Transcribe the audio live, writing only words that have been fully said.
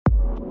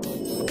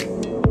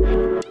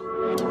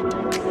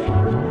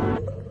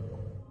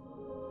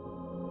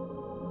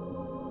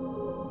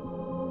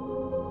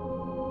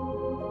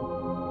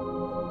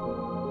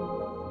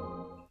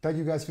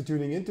Thank you guys for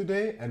tuning in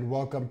today and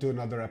welcome to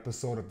another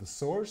episode of The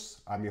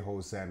Source. I'm your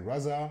host, Zain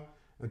Raza,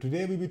 and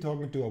today we'll be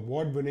talking to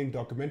award-winning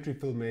documentary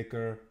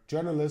filmmaker,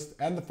 journalist,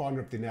 and the founder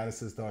of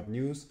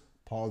theAnalysis.news,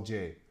 Paul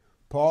J.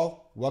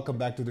 Paul, welcome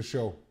back to the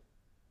show.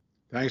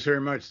 Thanks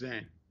very much,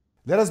 Zain.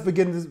 Let us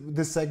begin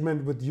this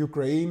segment with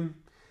Ukraine.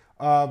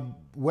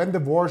 When the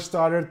war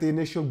started, the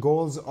initial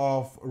goals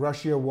of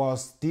Russia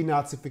was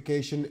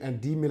denazification and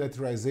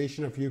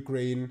demilitarization of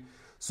Ukraine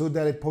so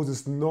that it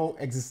poses no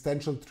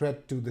existential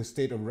threat to the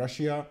state of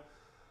Russia.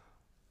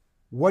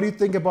 What do you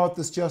think about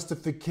this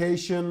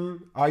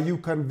justification? Are you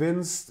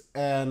convinced?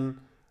 And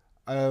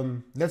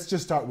let's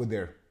just start with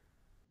there.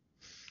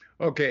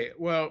 Okay,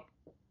 well,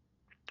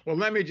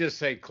 let me just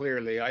say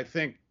clearly, I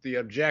think the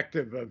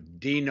objective of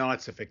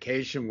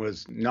denazification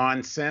was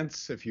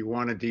nonsense. If you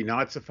want to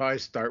denazify,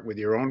 start with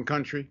your own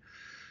country.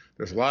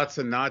 There's lots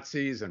of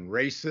Nazis and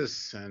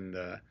racists and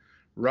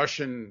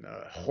Russian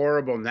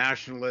horrible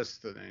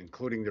nationalists,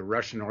 including the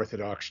Russian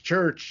Orthodox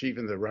Church,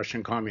 even the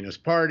Russian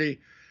Communist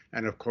Party,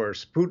 and of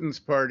course, Putin's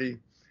party.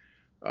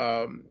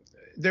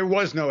 There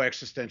was no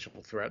existential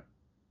threat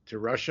to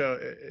Russia.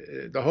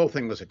 The whole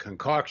thing was a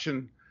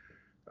concoction.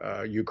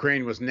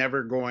 Ukraine was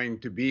never going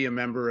to be a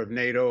member of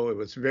NATO. It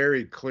was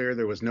very clear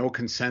there was no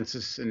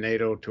consensus in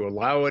NATO to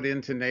allow it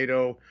into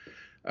NATO.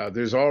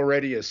 There's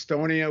already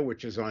Estonia,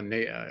 which is on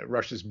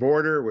Russia's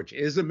border, which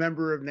is a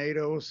member of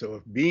NATO. So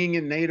if being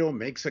in NATO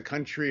makes a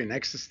country an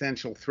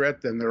existential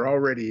threat, then there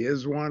already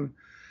is one.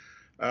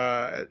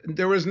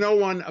 There was no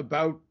one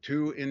about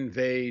to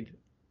invade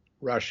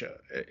Russia.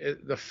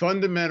 The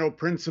fundamental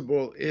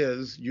principle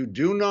is you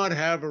do not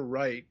have a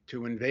right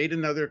to invade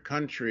another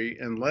country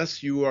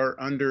unless you are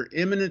under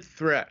imminent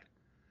threat,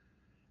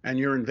 and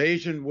your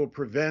invasion will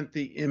prevent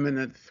the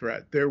imminent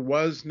threat. There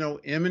was no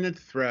imminent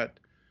threat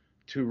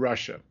to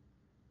Russia,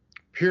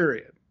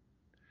 period.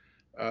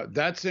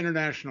 That's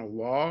international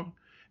law.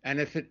 And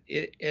if it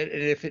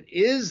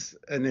is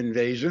an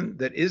invasion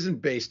that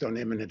isn't based on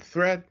imminent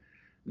threat,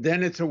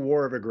 then it's a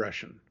war of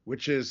aggression,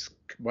 which is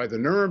by the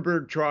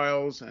Nuremberg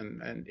trials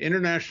and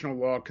international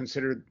law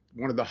considered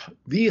one of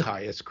the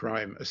highest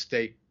crime a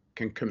state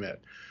can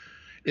commit.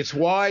 It's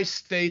why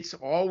states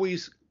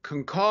always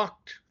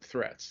concoct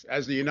threats,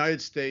 as the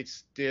United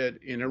States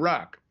did in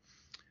Iraq.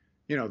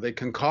 You know, they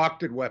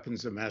concocted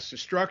weapons of mass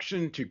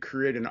destruction to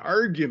create an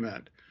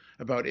argument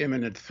about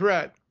imminent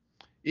threat,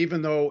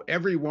 even though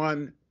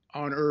everyone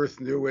on earth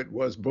knew it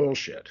was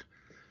bullshit.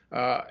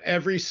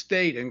 Every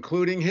state,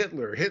 including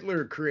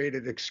Hitler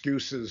created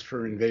excuses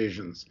for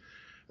invasions.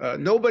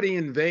 Nobody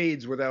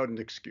invades without an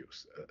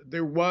excuse.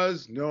 There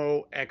was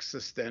no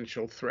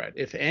existential threat.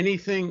 If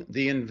anything,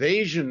 the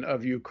invasion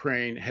of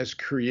Ukraine has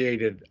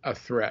created a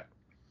threat.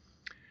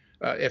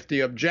 If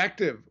the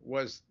objective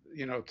was,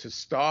 to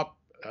stop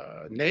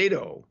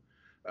NATO,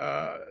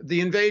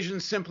 the invasion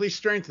simply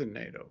strengthened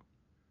NATO.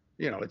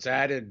 It's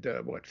added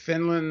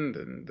Finland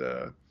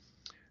and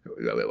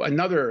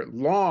another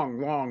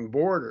long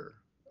border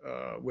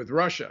with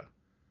Russia.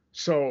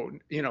 So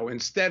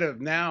instead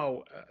of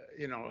now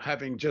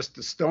having just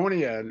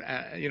Estonia,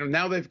 and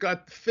now they've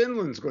got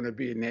Finland's going to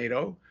be in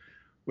NATO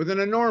with an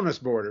enormous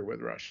border with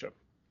Russia.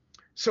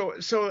 So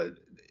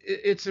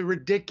it's a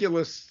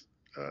ridiculous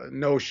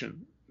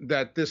notion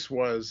that this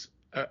was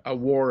a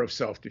war of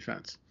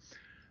self-defense.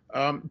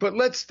 But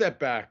let's step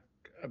back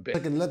a bit.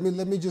 Second,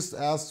 let me just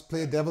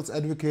play devil's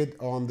advocate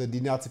on the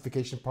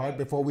denazification part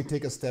before we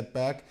take a step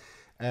back.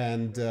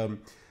 And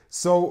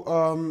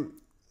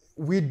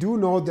we do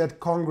know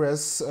that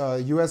Congress,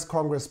 U.S.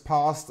 Congress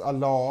passed a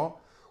law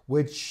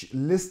which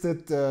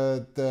listed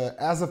the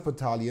Azov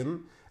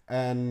battalion,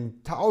 and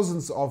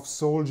thousands of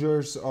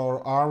soldiers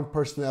or armed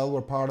personnel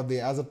were part of the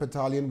Azov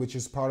battalion, which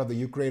is part of the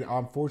Ukraine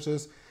armed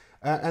forces.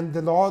 And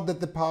the law that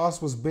they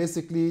passed was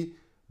basically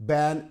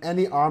ban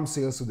any arms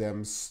sales to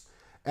them.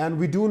 And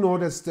we do know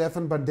that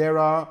Stefan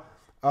Bandera,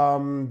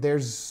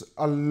 there's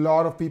a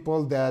lot of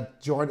people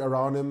that joined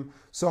around him.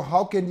 So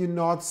how can you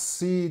not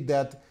see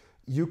that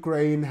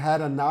Ukraine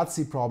had a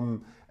Nazi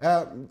problem,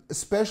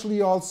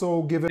 especially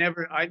also given...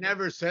 I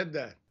never said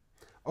that.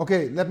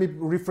 Okay, let me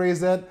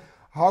rephrase that.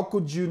 How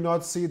could you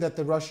not see that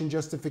the Russian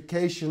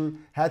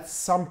justification had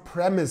some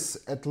premise,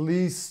 at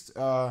least,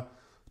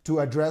 to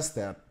address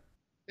that?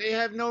 They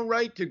have no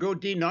right to go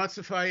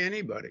denazify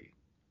anybody.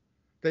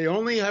 They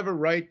only have a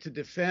right to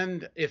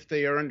defend if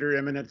they are under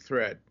imminent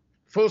threat.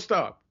 Full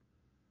stop.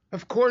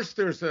 Of course,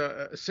 there's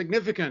a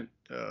significant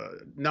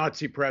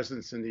Nazi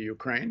presence in the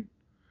Ukraine,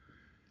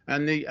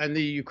 and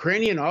the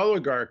Ukrainian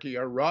oligarchy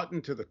are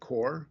rotten to the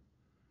core.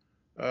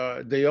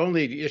 The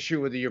only issue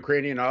with the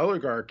Ukrainian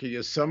oligarchy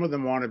is some of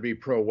them want to be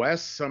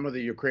pro-West. Some of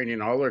the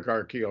Ukrainian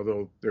oligarchy,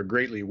 although they're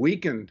greatly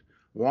weakened,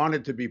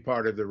 wanted to be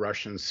part of the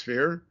Russian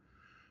sphere.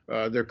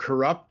 They're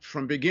corrupt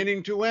from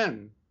beginning to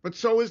end. But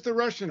so is the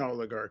Russian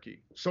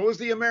oligarchy. So is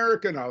the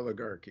American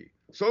oligarchy.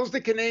 So is the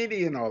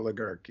Canadian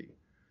oligarchy.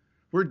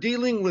 We're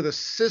dealing with a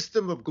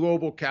system of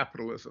global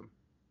capitalism,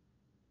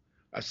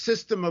 a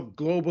system of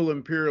global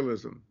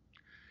imperialism.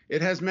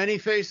 It has many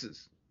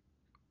faces.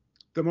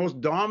 The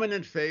most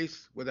dominant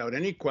face, without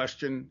any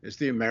question, is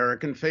the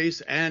American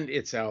face and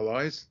its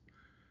allies.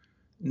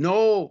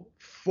 No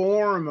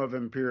form of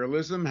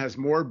imperialism has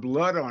more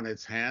blood on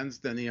its hands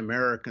than the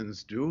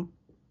Americans do.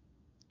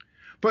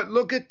 But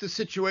look at the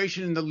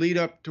situation in the lead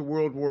up to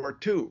World War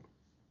II.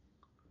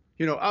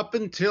 Up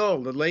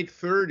until the late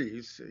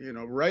 30s,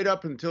 right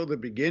up until the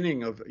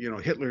beginning of,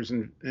 Hitler's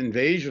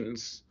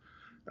invasions,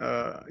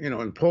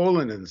 in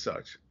Poland and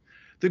such,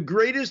 the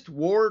greatest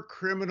war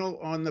criminal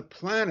on the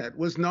planet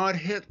was not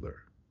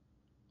Hitler.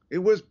 It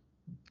was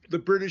the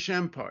British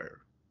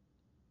Empire.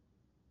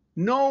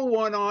 No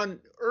one on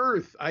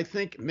earth, I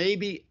think,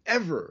 maybe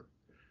ever,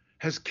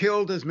 has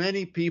killed as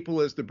many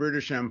people as the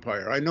British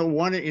Empire. I know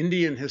one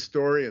Indian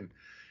historian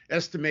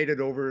estimated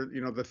over,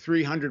 the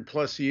 300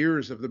 plus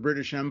years of the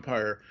British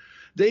Empire,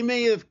 they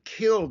may have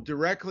killed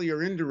directly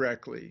or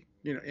indirectly,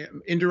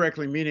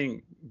 indirectly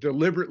meaning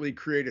deliberately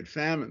created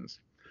famines,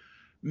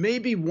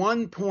 maybe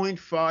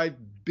 1.5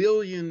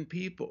 billion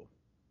people.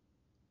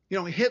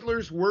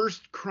 Hitler's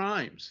worst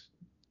crimes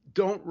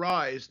don't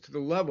rise to the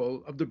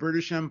level of the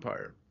British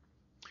Empire.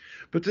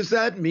 But does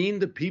that mean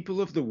the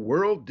people of the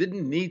world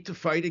didn't need to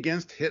fight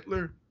against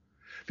Hitler?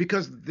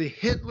 Because the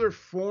Hitler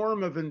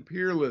form of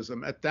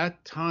imperialism at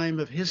that time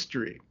of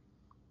history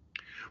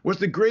was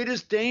the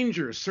greatest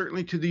danger,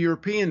 certainly to the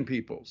European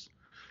peoples,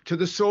 to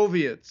the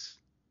Soviets,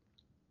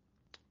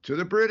 to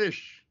the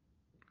British,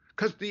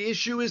 because the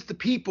issue is the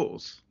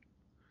peoples.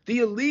 The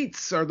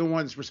elites are the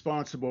ones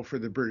responsible for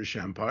the British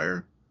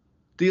Empire.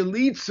 The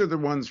elites are the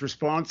ones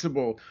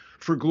responsible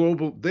for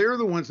they're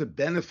the ones that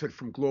benefit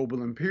from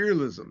global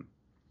imperialism.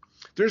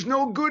 There's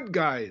no good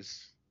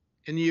guys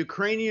in the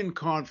Ukrainian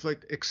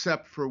conflict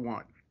except for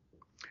one,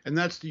 and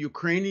that's the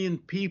Ukrainian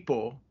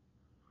people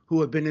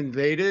who have been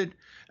invaded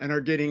and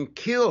are getting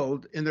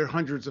killed in their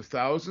hundreds of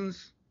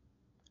thousands.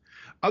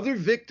 Other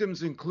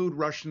victims include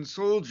Russian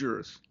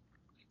soldiers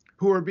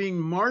who are being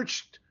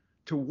marched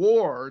to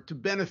war to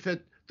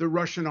benefit the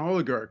Russian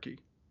oligarchy,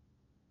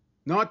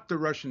 not the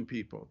Russian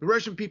people. The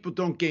Russian people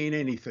don't gain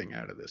anything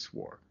out of this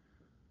war.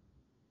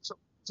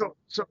 So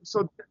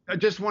I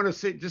just want to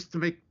say, just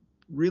to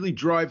really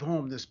drive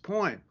home this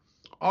point,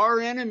 our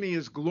enemy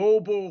is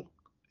global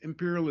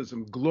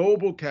imperialism,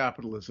 global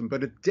capitalism,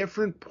 but at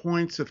different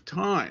points of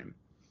time.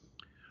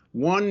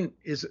 One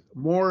is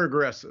more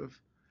aggressive,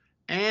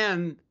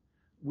 and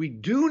we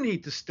do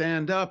need to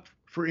stand up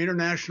for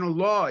international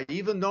law,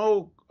 even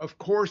though, of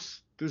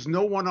course, there's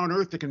no one on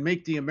earth that can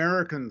make the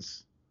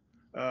Americans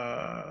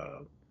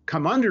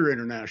come under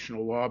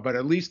international law, but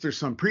at least there's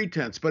some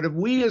pretense. But if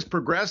we as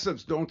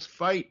progressives don't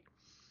fight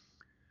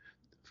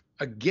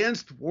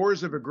against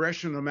wars of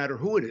aggression, no matter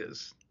who it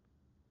is,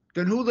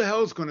 then who the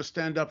hell is going to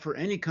stand up for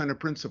any kind of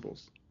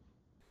principles?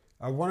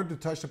 I wanted to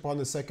touch upon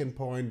the second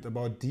point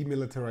about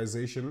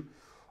demilitarization.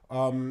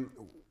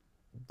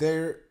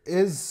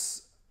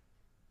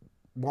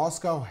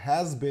 Moscow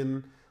has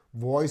been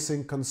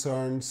voicing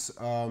concerns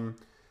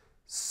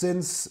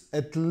since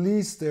at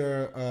least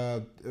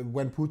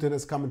when Putin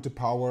has come into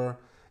power.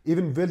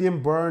 Even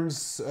William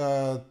Burns,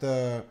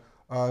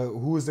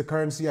 who is the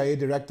current CIA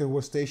director who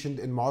was stationed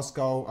in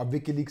Moscow, a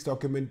WikiLeaks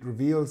document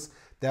reveals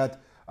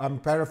that, I'm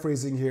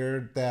paraphrasing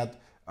here, that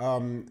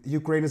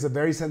Ukraine is a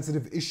very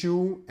sensitive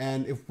issue,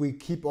 and if we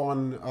keep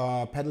on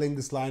peddling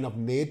this line of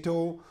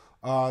NATO,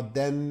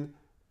 then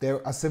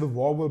a civil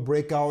war will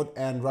break out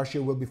and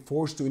Russia will be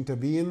forced to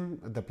intervene.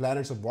 The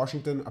planners of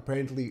Washington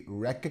apparently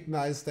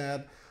recognize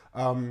that.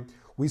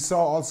 We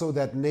saw also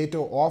that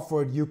NATO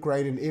offered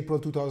Ukraine in April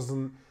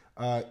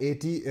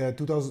 2008,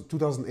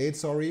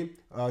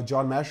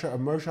 John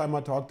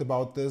Mersheimer talked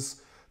about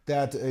this,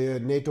 that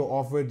NATO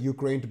offered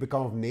Ukraine to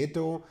become of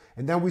NATO.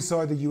 And then we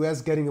saw the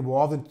US getting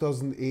involved in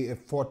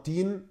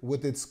 2014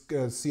 with its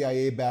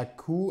CIA-backed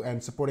coup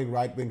and supporting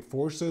right-wing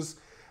forces.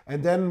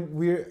 And then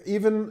we're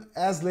even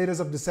as late as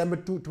of December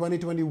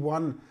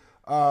 2021,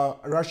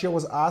 Russia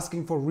was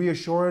asking for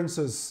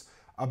reassurances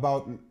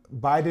about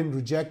Biden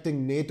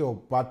rejecting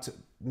NATO, but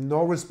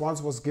no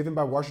response was given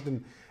by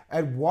Washington.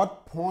 At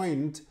what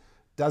point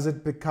does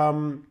it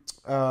become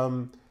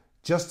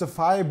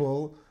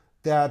justifiable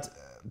that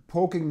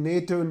poking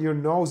NATO in your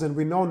nose, and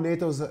we know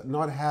NATO's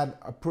not had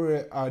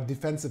a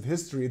defensive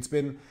history. It's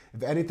been,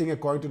 if anything,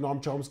 according to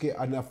Noam Chomsky,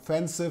 an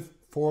offensive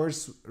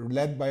force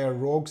led by a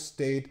rogue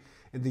state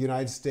in the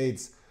United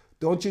States.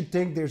 Don't you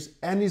think there's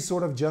any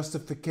sort of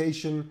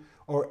justification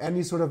or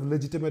any sort of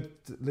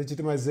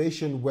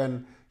legitimization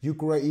when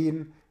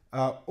Ukraine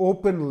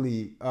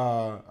openly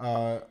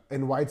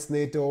invites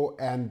NATO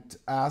and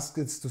asks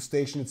it to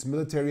station its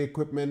military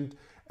equipment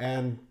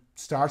and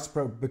starts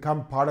to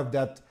become part of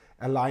that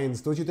alliance?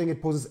 Don't you think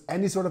it poses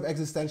any sort of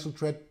existential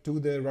threat to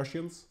the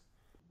Russians?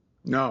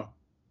 No,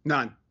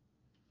 none.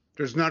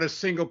 There's not a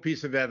single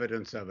piece of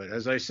evidence of it.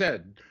 As I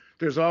said,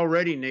 there's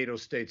already NATO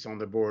states on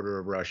the border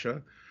of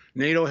Russia.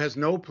 NATO has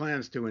no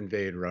plans to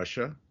invade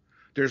Russia.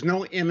 There's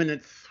no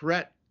imminent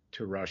threat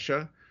to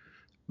Russia.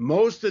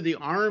 Most of the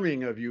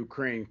arming of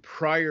Ukraine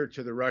prior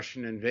to the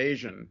Russian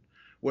invasion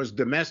was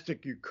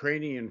domestic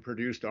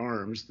Ukrainian-produced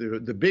arms.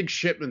 The big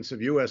shipments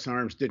of U.S.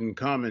 arms didn't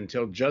come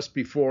until just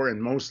before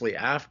and mostly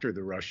after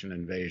the Russian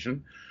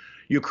invasion.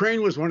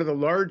 Ukraine was one of the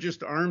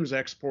largest arms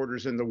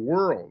exporters in the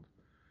world.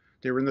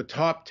 They were in the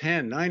top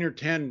 10, 9 or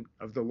 10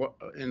 of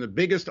the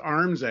biggest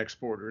arms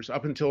exporters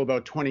up until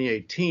about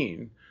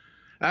 2018.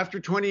 After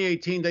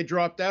 2018, they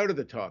dropped out of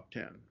the top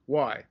 10.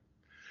 Why?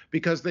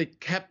 Because they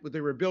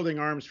were building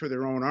arms for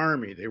their own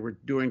army. They were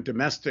doing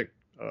domestic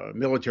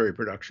military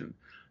production.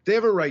 They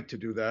have a right to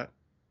do that.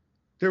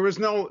 They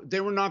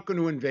were not going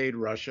to invade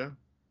Russia.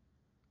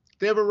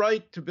 They have a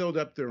right to build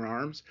up their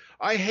arms.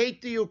 I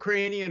hate the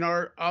Ukrainian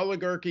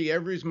oligarchy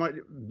every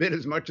bit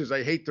as much as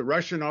I hate the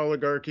Russian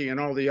oligarchy and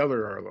all the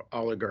other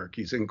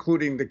oligarchies,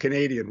 including the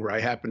Canadian, where I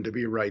happen to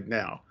be right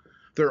now.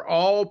 They're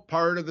all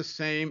part of the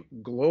same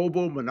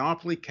global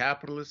monopoly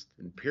capitalist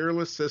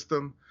imperialist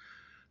system.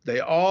 They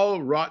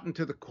all rotten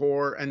to the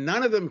core, and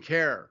none of them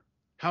care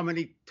how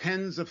many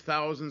tens of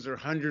thousands or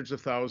hundreds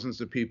of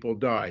thousands of people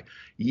die.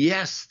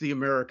 Yes, the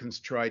Americans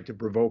tried to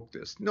provoke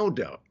this, no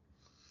doubt.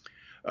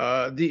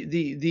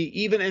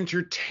 Even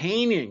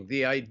entertaining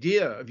the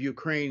idea of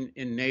Ukraine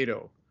in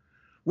NATO,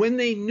 when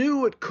they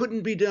knew it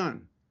couldn't be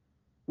done,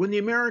 when the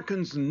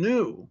Americans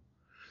knew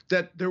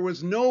that there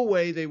was no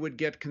way they would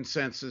get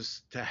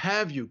consensus to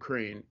have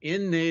Ukraine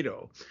in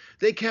NATO,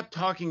 they kept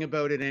talking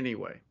about it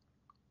anyway.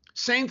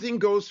 Same thing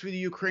goes for the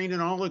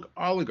Ukrainian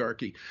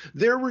oligarchy.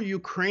 There were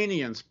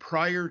Ukrainians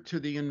prior to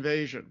the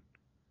invasion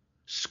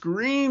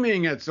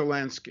screaming at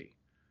Zelensky,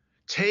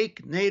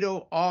 take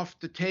NATO off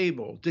the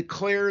table,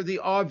 declare the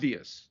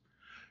obvious,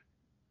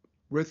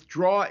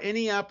 withdraw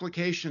any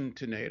application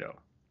to NATO.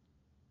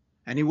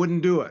 And he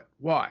wouldn't do it.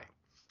 Why?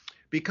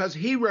 Because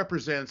he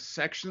represents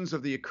sections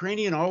of the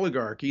Ukrainian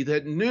oligarchy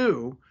that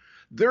knew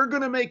they're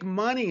going to make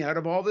money out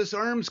of all this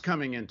arms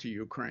coming into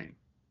Ukraine.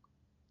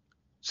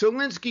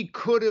 Zelensky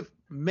could have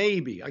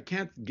maybe, I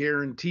can't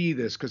guarantee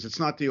this because it's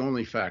not the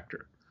only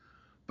factor,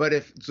 but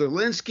if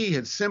Zelensky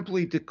had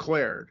simply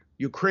declared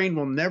Ukraine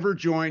will never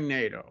join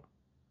NATO,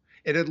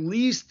 it at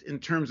least in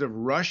terms of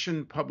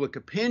Russian public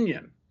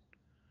opinion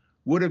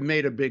would have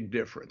made a big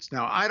difference.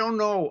 Now, I don't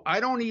know, I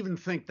don't even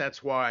think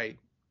that's why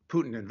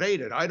Putin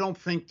invaded. I don't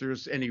think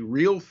there's any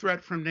real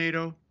threat from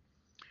NATO.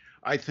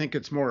 I think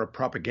it's more a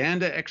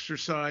propaganda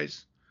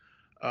exercise.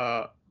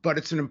 But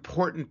it's an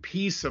important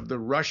piece of the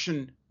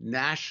Russian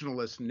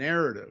nationalist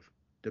narrative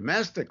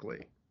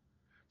domestically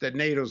that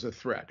NATO's a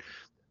threat.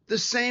 The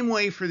same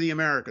way for the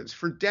Americans.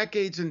 For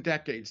decades and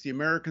decades, the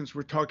Americans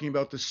were talking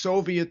about the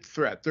Soviet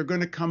threat. They're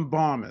going to come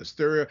bomb us.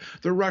 The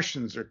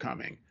Russians are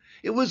coming.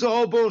 It was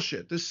all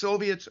bullshit. The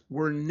Soviets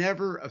were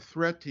never a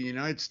threat to the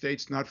United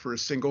States, not for a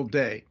single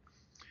day.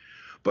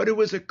 But it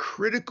was a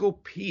critical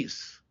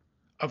piece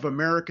of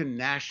American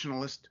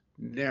nationalist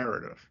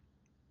narrative.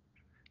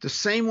 The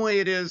same way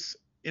it is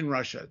in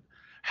Russia.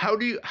 How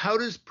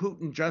does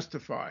Putin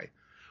justify,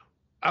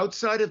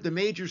 outside of the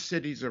major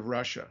cities of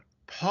Russia,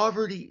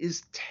 poverty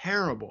is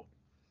terrible.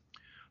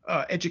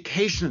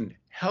 Education,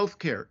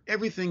 healthcare,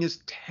 everything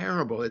is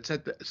terrible. It's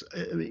at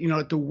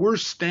the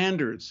worst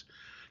standards.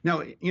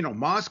 Now,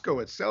 Moscow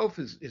itself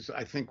is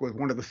I think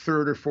one of the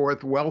third or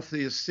fourth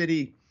wealthiest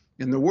city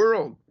in the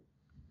world,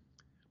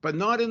 but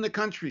not in the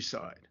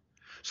countryside.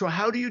 So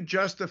how do you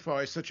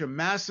justify such a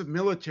massive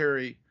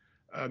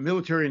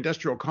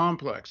military-industrial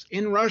complex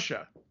in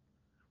Russia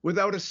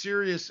without a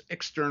serious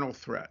external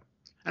threat?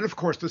 And of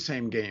course, the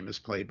same game is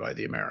played by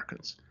the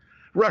Americans.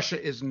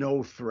 Russia is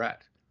no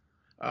threat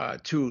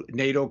to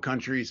NATO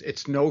countries.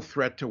 It's no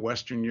threat to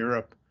Western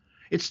Europe.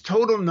 It's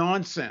total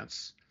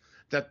nonsense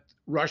that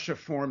Russia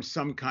forms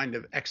some kind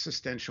of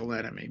existential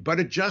enemy, but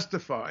it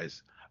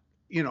justifies,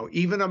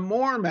 even a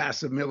more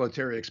massive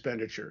military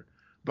expenditure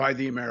by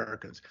the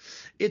Americans.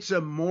 It's a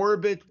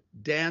morbid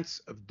dance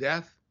of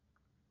death.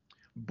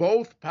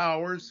 Both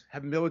powers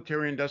have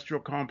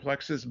military-industrial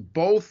complexes.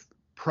 Both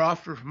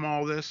profit from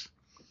all this.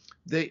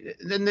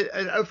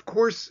 Of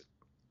course,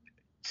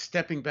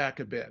 stepping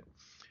back a bit,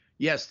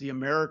 yes, the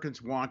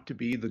Americans want to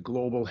be the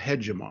global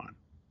hegemon.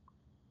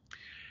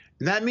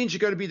 And that means you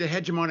got to be the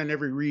hegemon in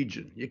every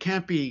region. You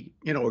can't be,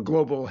 a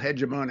global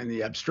hegemon in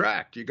the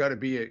abstract. You got to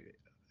be a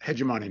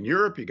hegemon in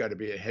Europe. You got to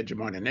be a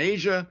hegemon in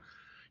Asia.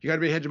 You got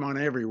to be a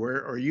hegemon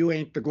everywhere, or you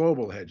ain't the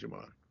global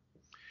hegemon.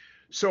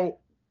 So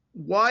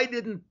why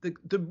didn't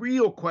the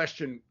real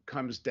question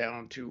comes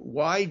down to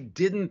why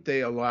didn't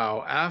they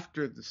allow,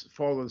 after the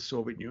fall of the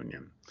Soviet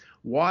Union,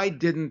 why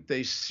didn't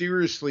they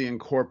seriously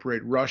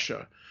incorporate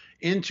Russia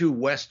into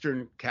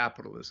Western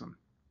capitalism?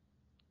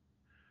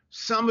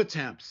 Some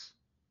attempts,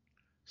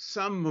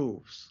 some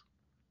moves,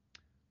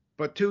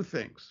 but two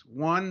things.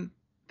 One,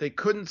 they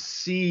couldn't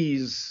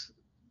seize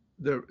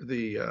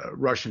the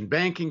Russian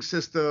banking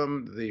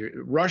system. The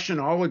Russian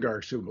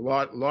oligarchs, who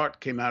a lot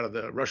came out of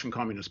the Russian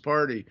Communist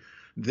Party,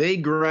 they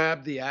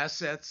grabbed the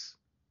assets,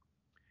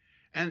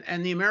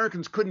 and the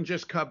Americans couldn't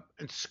just come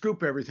and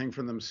scoop everything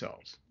for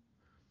themselves.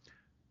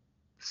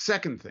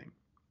 Second thing,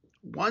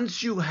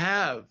 once you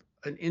have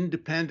an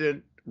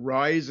independent,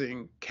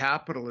 rising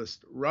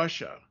capitalist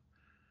Russia,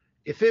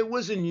 If it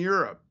was in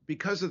Europe,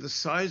 because of the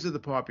size of the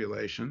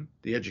population,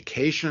 the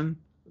education,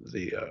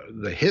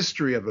 the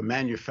history of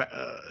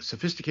a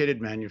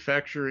sophisticated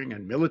manufacturing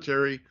and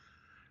military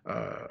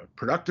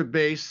productive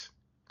base,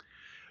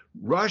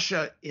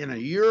 Russia in a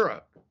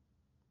Europe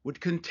would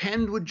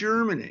contend with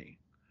Germany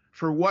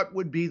for what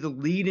would be the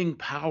leading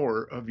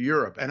power of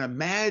Europe. And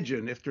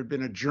imagine if there'd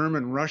been a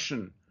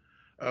German-Russian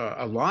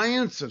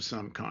alliance of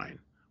some kind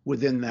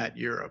within that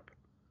Europe,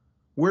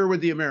 where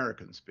would the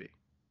Americans be?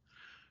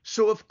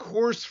 So of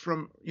course,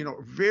 from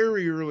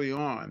very early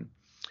on,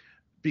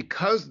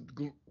 because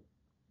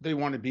they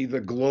want to be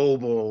the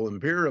global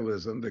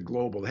imperialism, the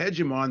global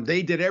hegemon,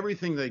 they did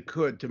everything they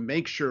could to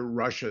make sure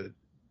Russia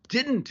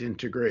didn't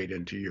integrate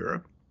into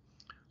Europe,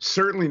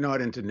 certainly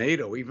not into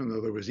NATO, even though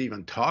there was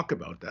even talk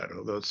about that,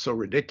 although it's so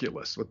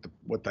ridiculous.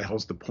 What the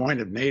hell's the point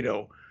of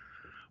NATO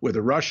with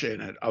a Russia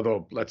in it?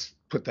 Although let's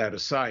put that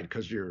aside,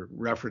 because your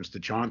reference to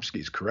Chomsky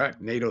is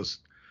correct.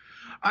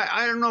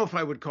 I don't know if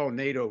I would call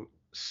NATO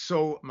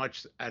so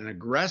much an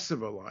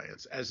aggressive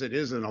alliance as it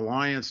is an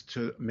alliance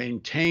to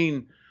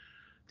maintain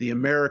the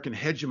American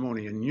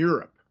hegemony in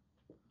Europe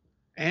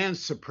and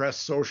suppress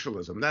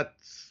socialism.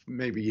 That's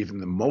maybe even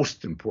the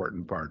most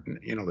important part.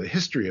 The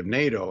history of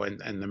NATO and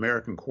the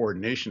American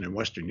coordination in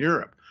Western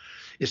Europe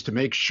is to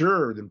make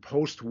sure that in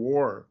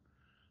post-war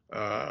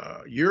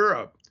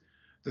Europe,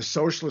 the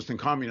socialist and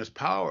communist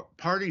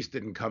parties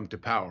didn't come to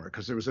power,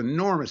 because there was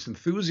enormous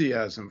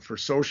enthusiasm for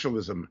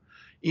socialism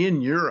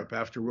in Europe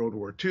after World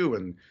War II.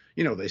 And,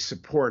 they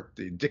support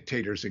the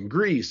dictators in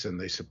Greece, and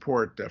they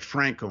support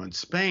Franco in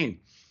Spain.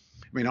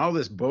 I mean, all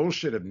this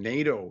bullshit of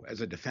NATO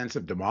as a defense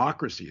of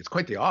democracy, it's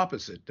quite the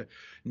opposite.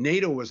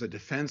 NATO was a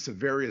defense of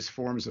various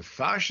forms of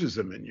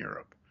fascism in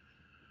Europe.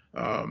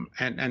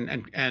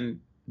 And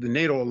the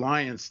NATO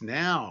alliance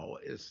now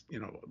is,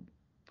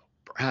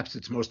 perhaps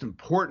its most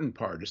important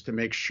part is to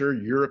make sure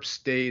Europe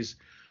stays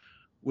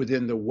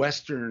within the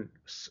Western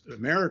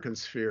American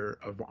sphere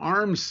of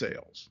arms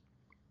sales.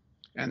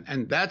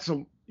 And that's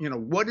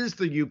what is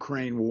the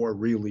Ukraine war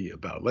really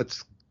about?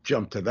 Let's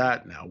jump to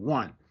that now.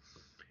 One,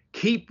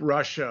 keep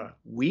Russia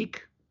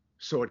weak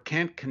so it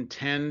can't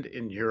contend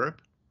in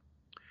Europe.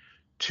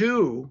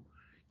 Two,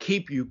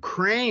 keep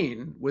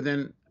Ukraine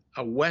within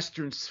a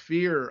Western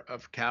sphere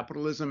of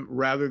capitalism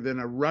rather than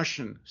a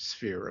Russian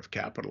sphere of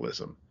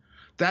capitalism.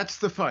 That's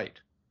the fight.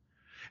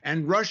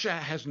 And Russia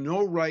has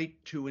no right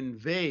to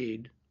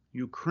invade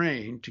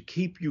Ukraine, to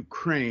keep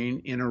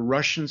Ukraine in a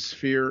Russian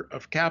sphere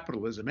of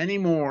capitalism any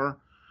more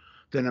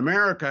than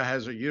America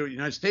has, or the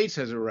United States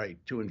has a right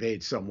to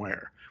invade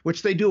somewhere,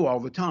 which they do all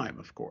the time,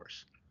 of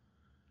course.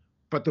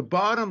 But the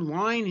bottom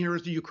line here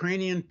is the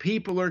Ukrainian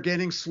people are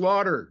getting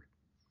slaughtered,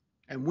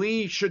 and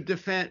we should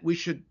defend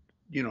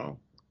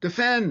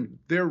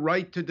their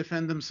right to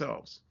defend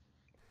themselves.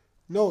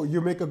 No,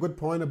 you make a good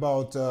point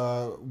about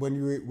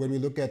when we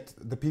look at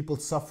the people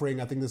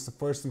suffering. I think this is the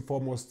first and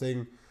foremost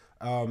thing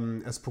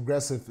as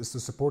progressive is to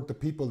support the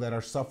people that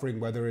are suffering,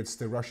 whether it's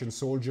the Russian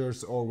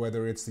soldiers or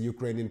whether it's the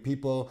Ukrainian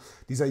people.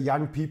 These are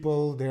young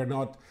people. They're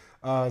not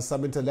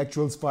some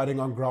intellectuals fighting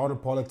on ground or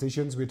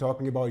politicians. We're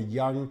talking about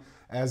young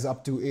as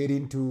up to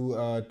 18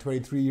 to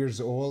 23 years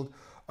old.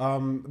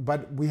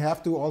 But we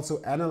have to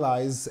also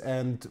analyze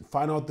and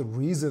find out the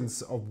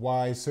reasons of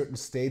why certain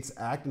states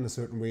act in a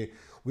certain way.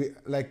 We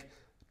like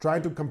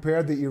trying to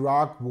compare the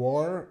Iraq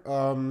war,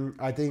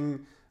 I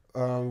think,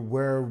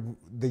 where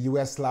the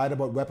US lied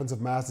about weapons of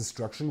mass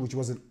destruction, which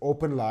was an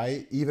open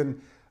lie.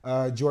 Even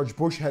George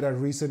Bush had a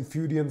recent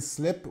Freudian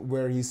slip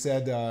where he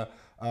said,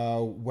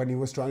 when he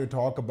was trying to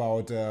talk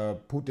about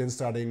Putin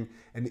starting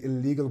an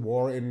illegal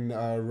war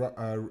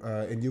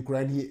in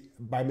Ukraine, he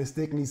by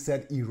mistakenly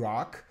said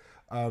Iraq.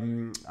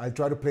 I'll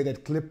try to play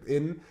that clip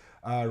in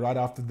right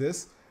after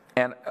this.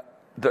 And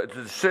the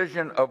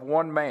decision of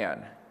one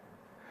man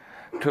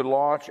to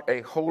launch a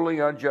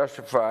wholly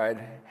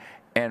unjustified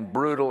and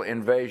brutal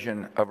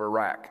invasion of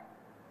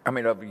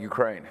of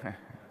Ukraine.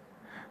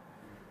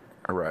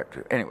 Iraq,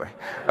 too. Anyway.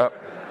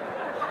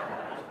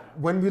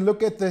 When we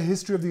look at the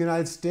history of the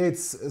United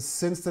States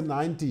since the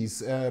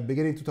 90s,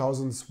 beginning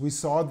 2000s, we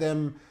saw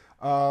them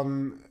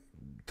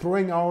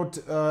throwing out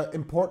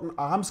important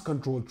arms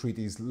control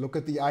treaties. Look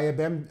at the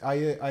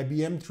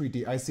IBM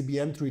Treaty,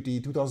 ICBM Treaty,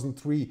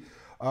 2003,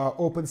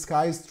 Open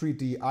Skies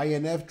Treaty,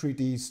 INF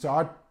Treaty,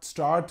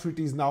 START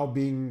treaties now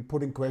being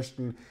put in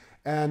question.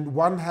 And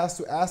one has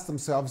to ask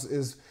themselves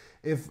is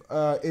if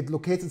it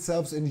locates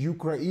itself in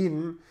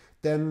Ukraine,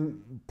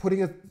 then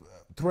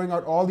throwing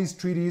out all these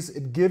treaties,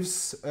 it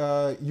gives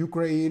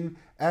Ukraine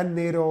and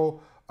NATO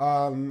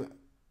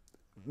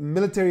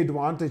military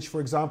advantage.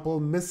 For example,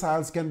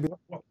 missiles can be...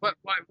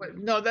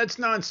 No, that's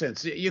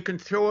nonsense. You can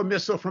throw a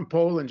missile from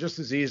Poland just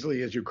as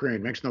easily as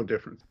Ukraine. Makes no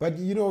difference. But,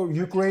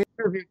 Ukraine...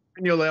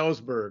 Daniel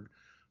Ellsberg,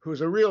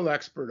 who's a real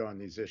expert on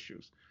these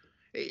issues,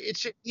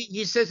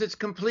 he says it's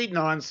complete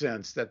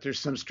nonsense that there's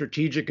some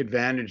strategic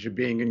advantage of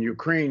being in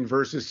Ukraine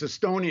versus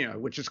Estonia,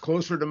 which is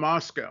closer to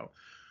Moscow.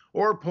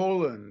 or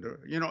Poland, or,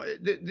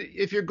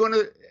 if you're going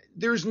to,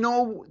 there's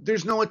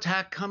no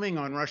attack coming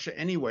on Russia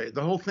anyway.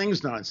 The whole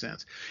thing's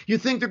nonsense. You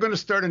think they're going to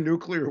start a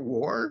nuclear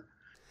war?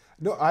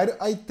 No,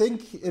 I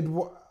think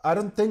I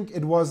don't think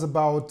it was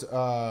about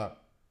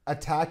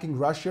attacking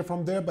Russia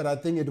from there, but I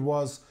think it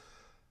was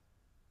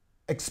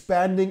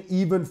expanding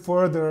even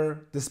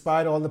further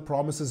despite all the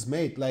promises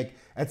made. Like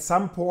at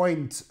some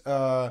point,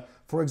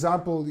 for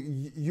example,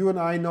 you and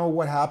I know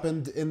what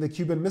happened in the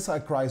Cuban Missile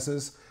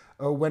Crisis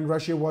when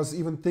Russia was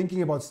even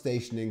thinking about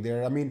stationing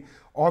there. I mean,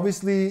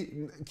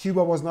 obviously,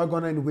 Cuba was not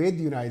going to invade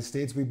the United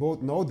States. We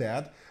both know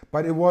that.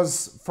 But it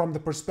was from the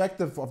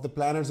perspective of the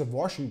planners of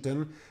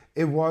Washington,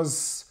 it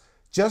was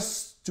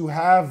just to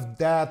have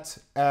that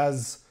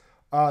as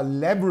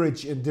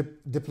leverage in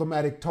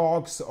diplomatic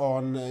talks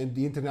on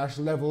the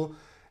international level.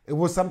 It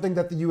was something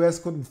that the U.S.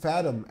 couldn't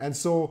fathom. And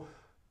so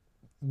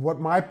what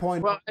my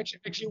point... Well,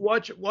 actually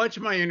watch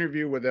my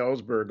interview with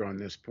Ellsberg on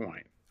this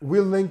point.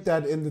 We'll link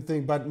that in the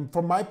thing. But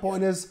from my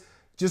point is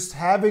just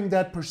having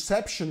that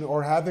perception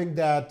or having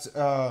that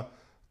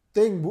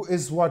thing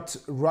is what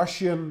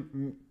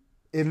Russian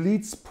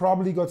elites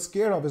probably got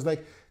scared of. Is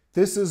like,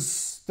 this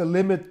is the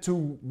limit to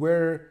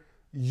where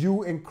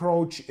you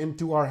encroach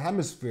into our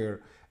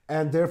hemisphere.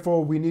 And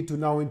therefore, we need to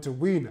now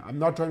intervene. I'm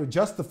not trying to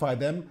justify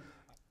them.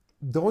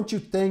 Don't you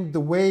think the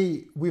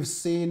way we've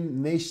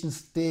seen nation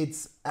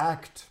states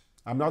act,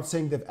 I'm not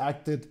saying they've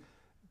acted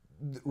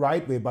the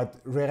right way,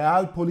 but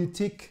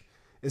realpolitik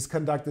is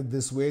conducted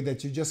this way,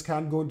 that you just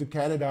can't go into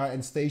Canada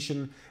and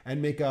station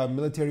and make a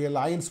military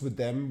alliance with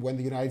them when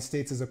the United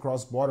States is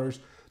across borders.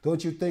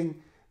 Don't you think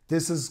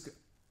this is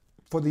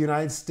for the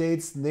United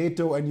States,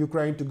 NATO, and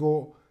Ukraine to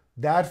go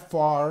that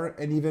far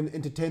and even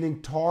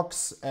entertaining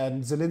talks?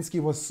 And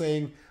Zelensky was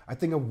saying, I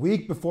think a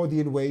week before the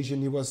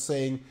invasion, he was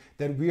saying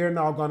that we are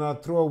now going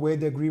to throw away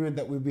the agreement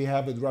that we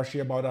have with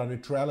Russia about our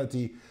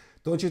neutrality.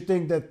 Don't you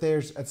think that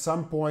there's at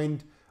some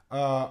point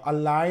a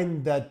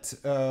line that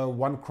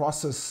one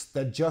crosses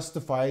that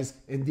justifies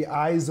in the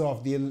eyes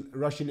of the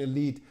Russian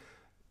elite?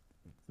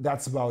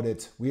 That's about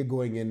it. We're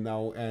going in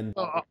now. And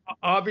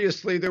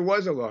obviously there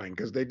was a line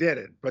because they did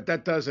it, but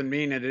that doesn't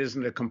mean it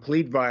isn't a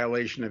complete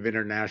violation of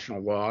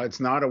international law. It's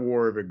not a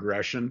war of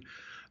aggression.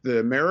 The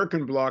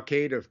American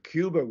blockade of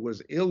Cuba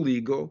was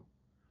illegal,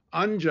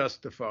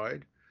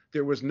 unjustified.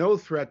 There was no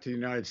threat to the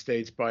United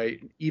States by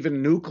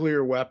even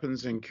nuclear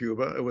weapons in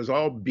Cuba. It was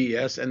all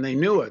BS, and they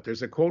knew it.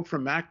 There's a quote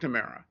from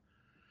McNamara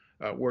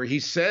where he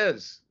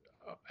says,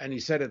 and he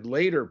said it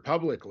later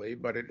publicly,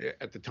 but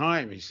at the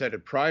time he said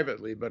it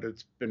privately, but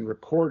it's been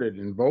recorded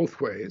in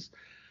both ways,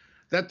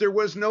 that there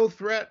was no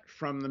threat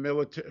from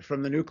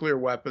the nuclear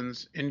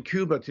weapons in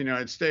Cuba to the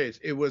United States.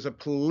 It was a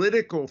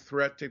political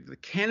threat to the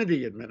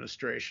Kennedy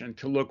administration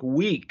to look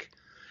weak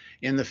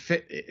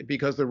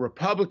because the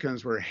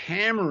Republicans were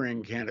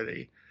hammering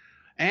Kennedy,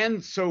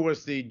 and so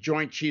was the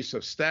Joint Chiefs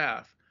of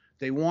Staff.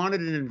 They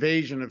wanted an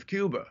invasion of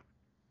Cuba.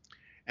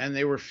 And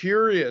they were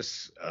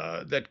furious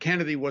that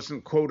Kennedy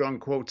wasn't, quote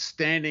unquote,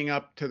 standing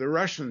up to the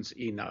Russians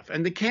enough.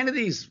 And the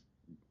Kennedys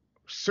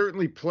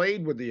certainly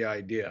played with the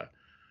idea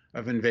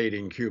of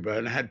invading Cuba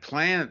and had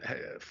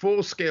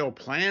full-scale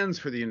plans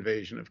for the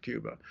invasion of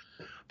Cuba.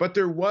 But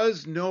there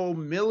was no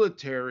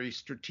military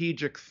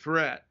strategic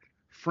threat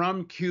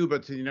from Cuba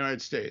to the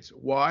United States.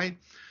 Why?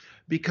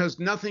 Because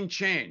nothing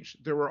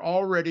changed. There were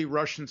already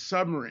Russian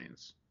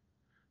submarines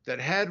that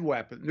had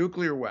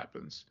nuclear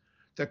weapons,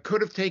 that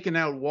could have taken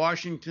out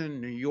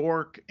Washington, New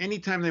York,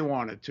 anytime they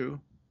wanted to.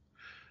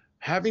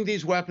 Having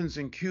these weapons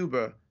in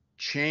Cuba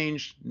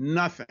changed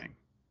nothing.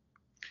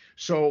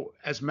 So,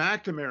 as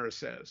McNamara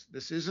says,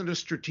 this isn't a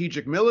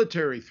strategic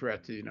military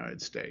threat to the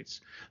United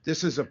States.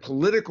 This is a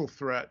political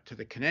threat to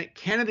the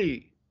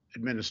Kennedy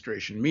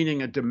administration,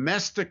 meaning a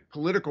domestic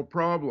political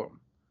problem.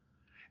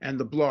 And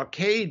the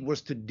blockade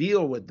was to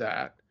deal with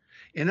that.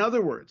 In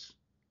other words,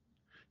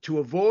 to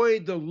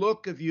avoid the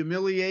look of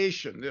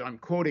humiliation, I'm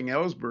quoting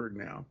Ellsberg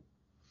now,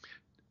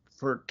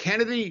 for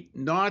Kennedy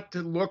not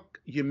to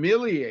look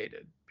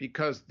humiliated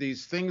because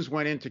these things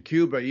went into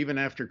Cuba even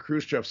after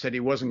Khrushchev said he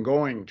wasn't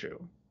going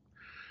to,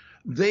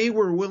 they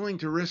were willing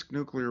to risk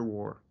nuclear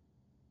war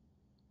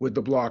with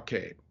the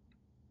blockade.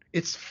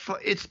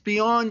 It's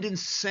beyond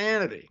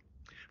insanity.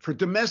 For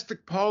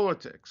domestic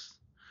politics,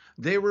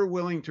 they were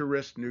willing to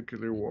risk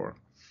nuclear war.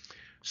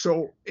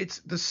 So it's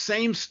the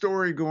same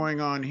story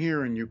going on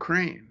here in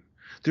Ukraine.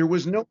 There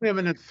was no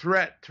imminent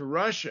threat to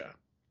Russia,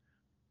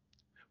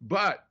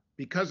 but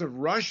because of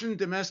Russian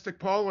domestic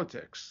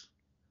politics,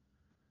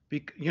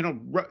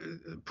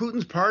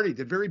 Putin's party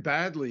did very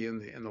badly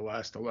in the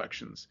last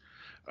elections.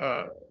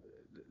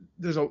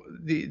 As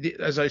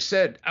I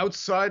said,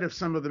 outside of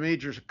some of the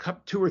major,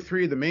 2 or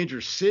 3 of the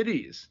major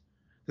cities,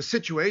 the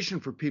situation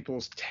for people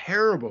is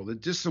terrible. The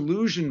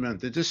disillusionment,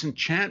 the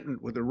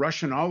disenchantment with the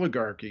Russian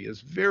oligarchy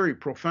is very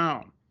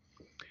profound.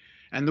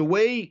 And the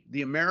way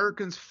the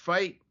Americans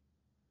fight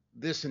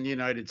this in the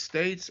United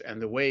States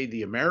and the way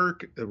the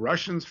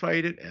Russians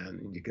fight it,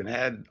 and you can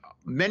add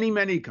many,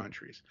 many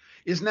countries,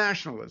 is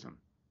nationalism.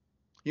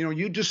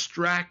 You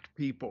distract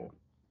people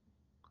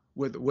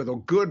with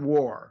a good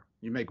war.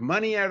 You make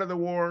money out of the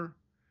war.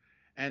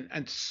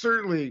 And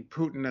certainly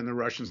Putin and the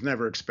Russians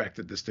never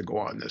expected this to go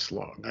on this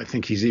long. I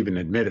think he's even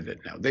admitted it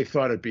now. They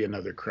thought it'd be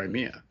another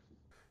Crimea.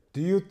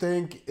 Do you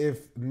think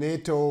if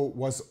NATO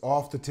was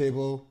off the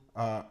table,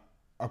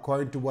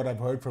 according to what I've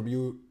heard from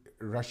you,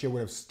 Russia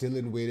would have still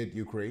invaded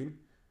Ukraine?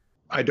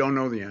 I don't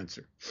know the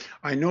answer.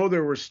 I know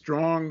there were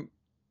strong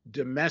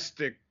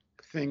domestic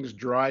things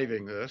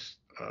driving this.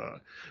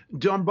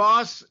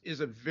 Donbass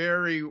is a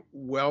very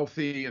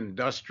wealthy,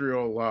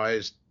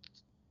 industrialized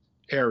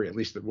area, at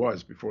least it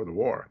was before the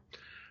war.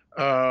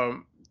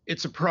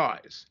 It's a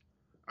prize.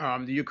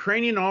 The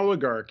Ukrainian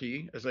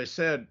oligarchy, as I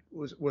said,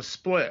 was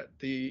split.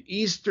 The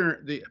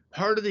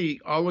part of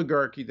the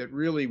oligarchy that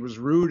really was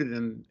rooted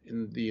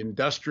in the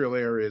industrial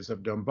areas of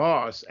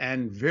Donbass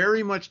and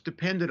very much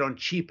depended on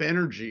cheap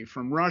energy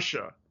from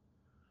Russia.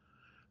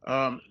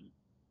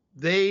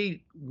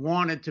 They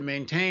wanted to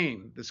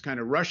maintain this kind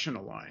of Russian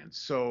alliance.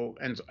 So,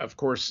 and of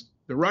course,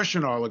 the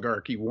Russian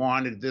oligarchy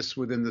wanted this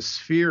within the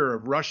sphere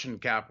of Russian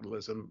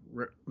capitalism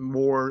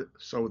more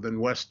so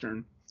than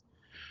Western.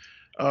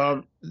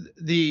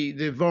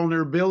 The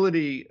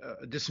vulnerability,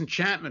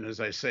 disenchantment, as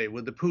I say,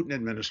 with the Putin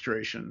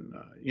administration.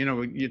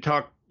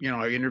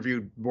 I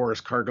interviewed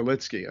Boris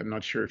Kargalitsky. I'm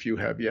not sure if you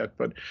have yet,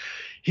 but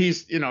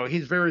he's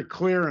very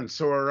clear, and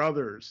so are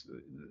others.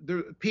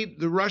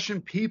 The Russian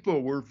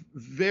people were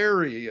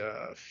very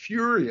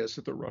furious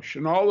at the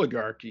Russian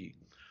oligarchy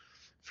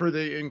for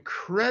the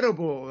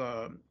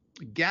incredible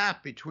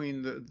gap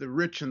between the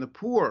rich and the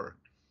poor.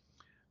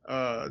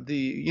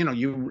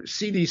 You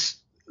see these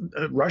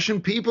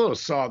Russian people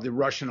saw the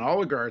Russian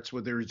oligarchs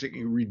with their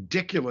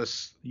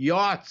ridiculous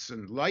yachts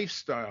and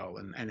lifestyle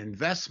and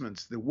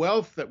investments, the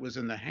wealth that was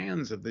in the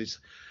hands of this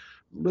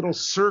little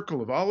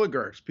circle of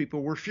oligarchs.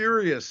 People were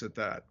furious at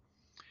that.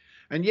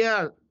 And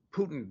yeah,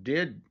 Putin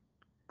did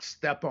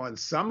step on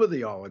some of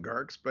the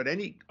oligarchs, but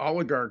any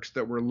oligarchs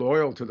that were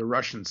loyal to the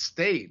Russian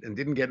state and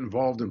didn't get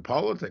involved in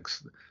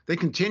politics, they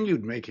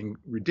continued making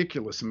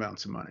ridiculous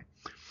amounts of money.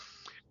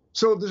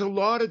 So there's a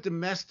lot of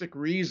domestic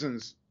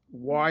reasons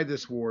why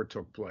this war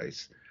took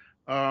place.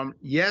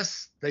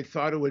 Yes, they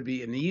thought it would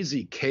be an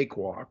easy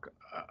cakewalk.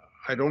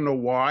 I don't know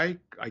why.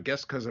 I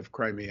guess because of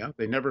Crimea.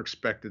 They never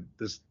expected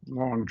this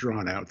long,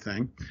 drawn-out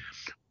thing.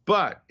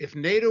 But if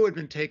NATO had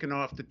been taken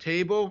off the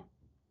table,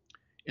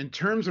 in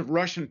terms of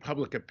Russian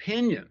public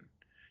opinion,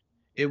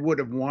 it would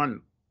have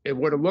won. It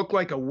would have looked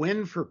like a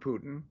win for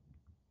Putin.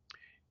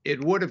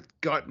 It would have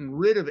gotten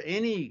rid of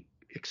any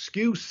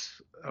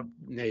excuse of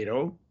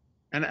NATO.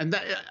 And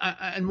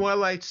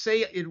while I'd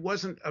say it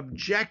wasn't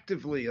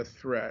objectively a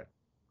threat,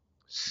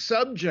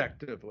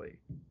 subjectively,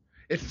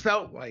 it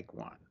felt like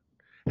one.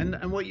 And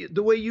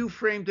the way you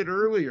framed it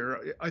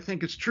earlier, I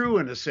think it's true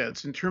in a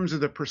sense, in terms of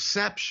the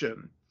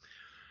perception.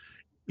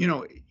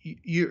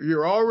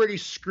 You're already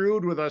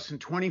screwed with us in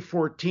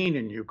 2014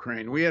 in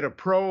Ukraine. We had a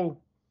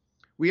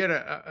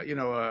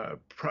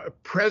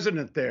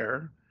president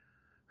there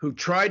who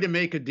tried to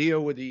make a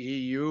deal with the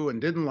EU and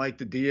didn't like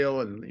the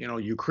deal. And,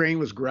 Ukraine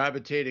was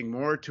gravitating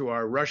more to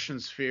our Russian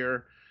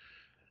sphere.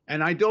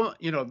 And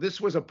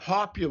this was a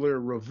popular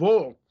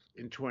revolt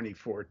in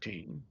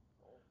 2014,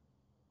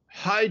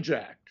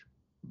 hijacked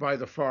by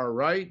the far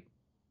right,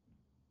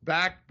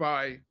 backed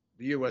by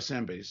the U.S.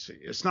 Embassy.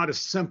 It's not as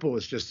simple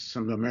as just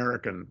some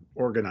American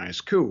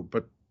organized coup,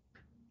 but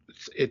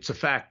it's a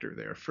factor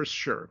there for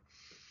sure.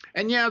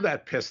 And yeah,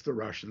 that pissed the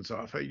Russians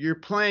off. You're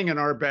playing in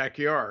our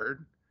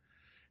backyard,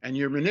 and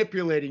you're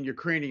manipulating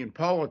Ukrainian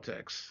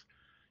politics,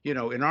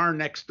 in our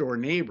next door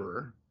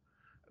neighbor,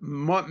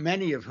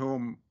 many of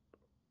whom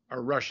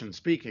are Russian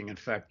speaking. In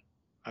fact,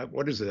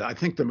 what is it? I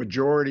think the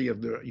majority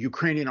of the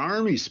Ukrainian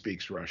army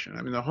speaks Russian.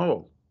 I mean, the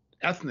whole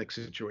ethnic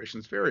situation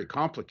is very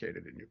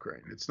complicated in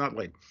Ukraine. It's not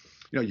like,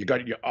 you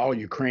got all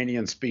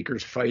Ukrainian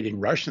speakers fighting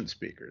Russian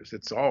speakers.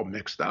 It's all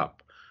mixed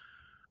up.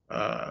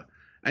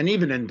 And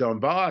even in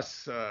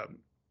Donbass,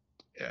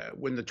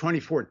 when the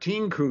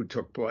 2014 coup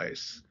took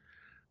place,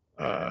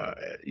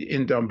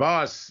 in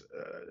Donbass,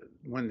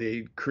 when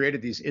they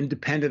created these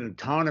independent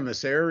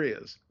autonomous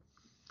areas,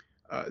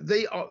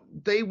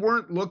 they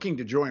weren't looking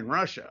to join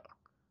Russia.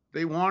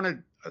 They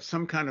wanted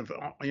some kind of,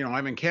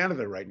 I'm in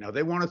Canada right now.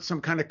 They wanted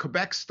some kind of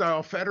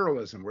Quebec-style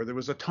federalism where there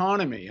was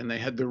autonomy and they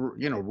had the,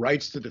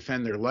 rights to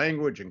defend their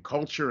language and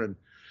culture, and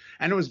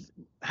it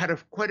had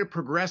quite a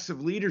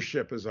progressive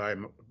leadership, as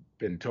I've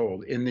been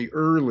told, in the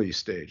early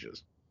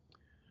stages.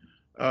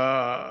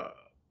 But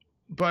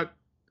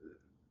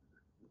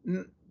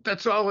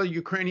that's all a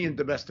Ukrainian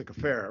domestic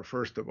affair,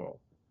 first of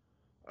all.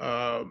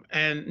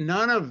 And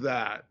none of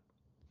that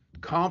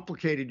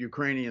complicated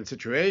Ukrainian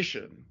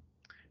situation,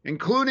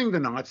 including the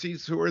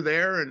Nazis who are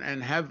there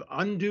and have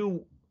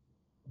undue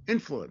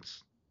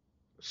influence,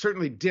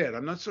 certainly did.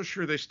 I'm not so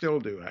sure they still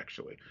do,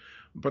 actually,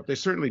 but they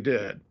certainly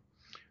did.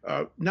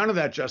 None of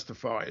that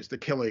justifies the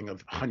killing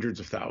of hundreds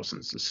of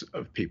thousands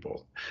of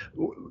people.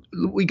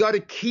 We got to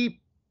keep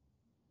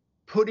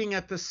putting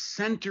at the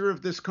center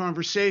of this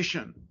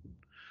conversation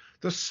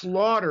the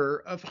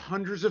slaughter of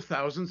hundreds of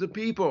thousands of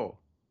people.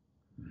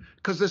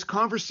 because this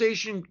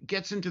conversation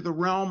gets into the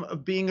realm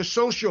of being a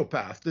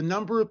sociopath. The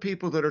number of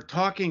people that are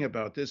talking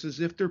about this as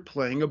if they're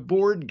playing a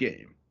board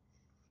game.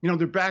 You know,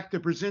 they're back to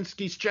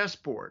Brzezinski's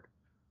chessboard.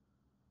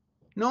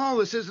 No,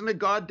 this isn't a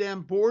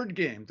goddamn board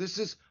game. This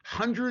is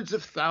hundreds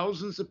of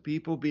thousands of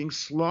people being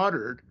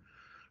slaughtered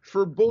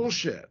for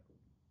bullshit.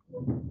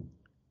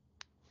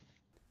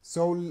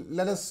 So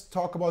let us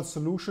talk about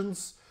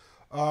solutions.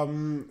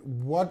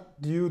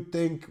 What do you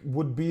think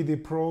would be the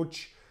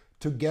approach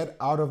to get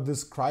out of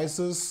this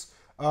crisis?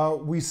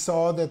 We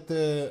saw that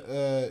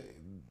the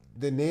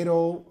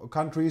NATO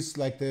countries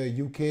like the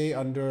UK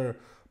under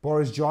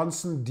Boris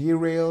Johnson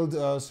derailed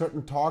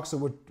certain talks that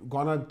were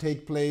gonna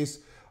take place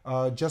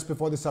just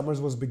before the summer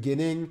was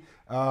beginning.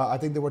 I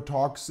think there were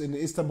talks in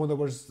Istanbul that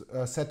were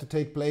set to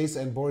take place,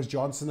 and Boris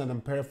Johnson, and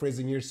I'm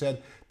paraphrasing here,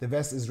 said the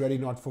West is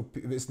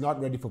not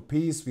ready for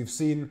peace. We've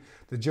seen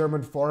the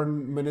German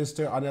foreign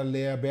minister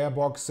Annalena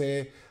Baerbock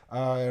say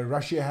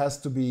Russia has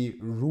to be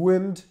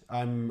ruined.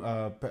 I'm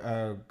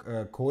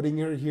quoting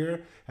her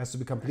here. Has to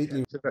be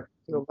completely.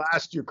 The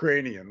last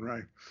Ukrainian,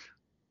 right?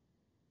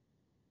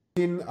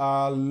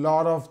 A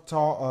lot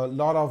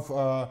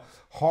of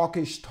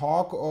hawkish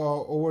talk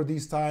over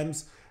these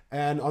times,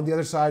 and on the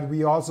other side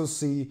we also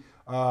see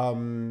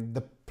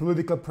the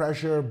political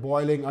pressure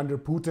boiling under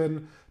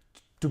Putin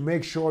to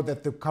make sure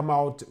that they come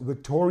out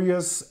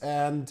victorious.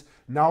 And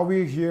now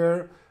we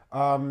hear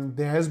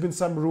there has been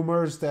some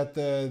rumors that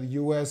the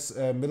US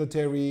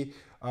military,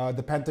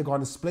 the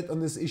Pentagon, is split on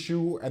this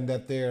issue, and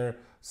that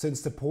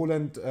since the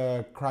Poland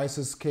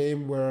crisis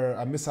came, where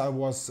a missile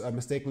was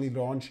mistakenly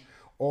launched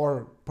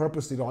or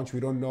purposely launched, we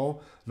don't know,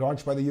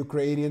 launched by the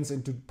Ukrainians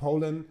into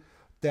Poland,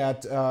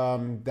 that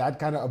that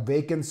kind of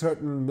awakened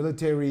certain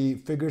military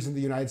figures in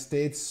the United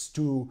States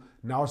to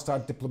now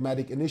start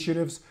diplomatic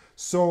initiatives.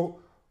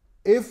 So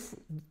if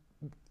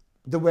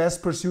the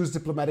West pursues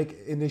diplomatic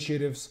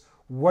initiatives,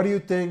 what do you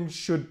think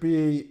should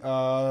be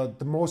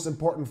the most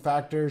important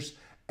factors?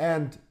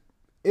 And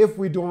if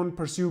we don't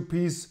pursue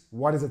peace,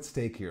 what is at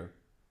stake here?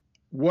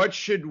 What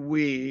should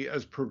we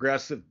as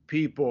progressive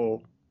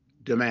people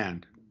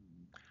demand?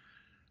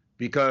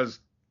 Because,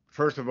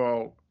 first of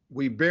all,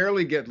 we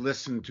barely get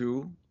listened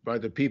to by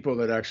the people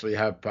that actually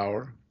have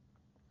power.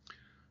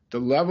 The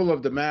level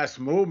of the mass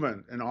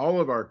movement in all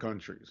of our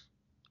countries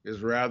is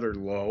rather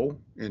low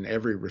in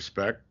every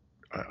respect.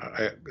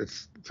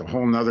 It's a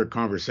whole nother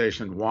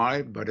conversation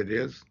why, but it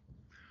is.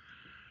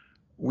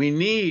 We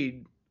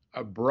need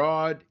a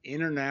broad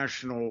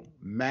international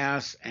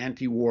mass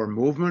anti-war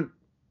movement.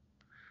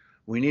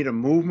 We need a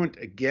movement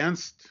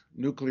against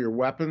nuclear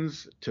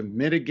weapons to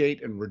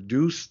mitigate and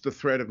reduce the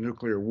threat of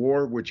nuclear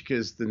war, which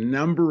is the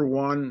number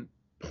one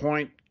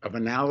point of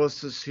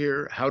analysis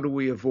here. How do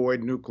we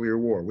avoid nuclear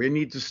war? We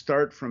need to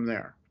start from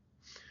there.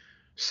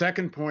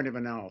 Second point of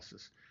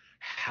analysis,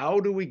 how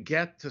do we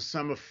get to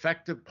some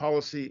effective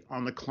policy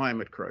on the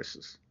climate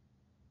crisis?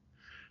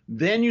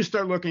 Then you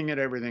start looking at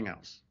everything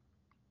else.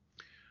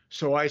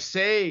 So I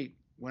say,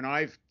 when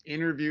I've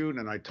interviewed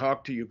and I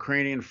talk to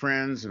Ukrainian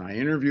friends and I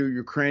interview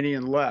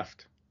Ukrainian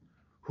left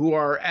who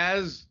are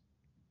as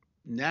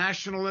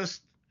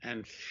nationalist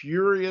and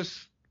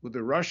furious with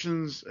the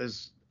Russians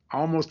as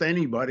almost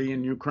anybody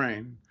in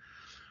Ukraine,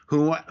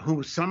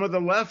 who some of the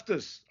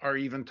leftists are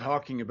even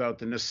talking about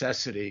the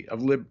necessity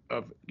of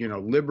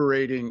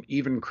liberating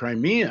even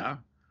Crimea,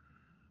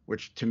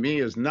 which to me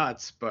is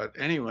nuts, but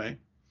anyway,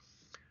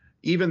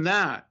 even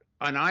that.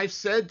 And I've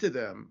said to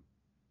them,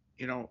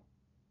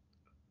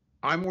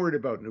 I'm worried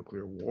about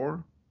nuclear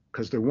war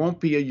because there won't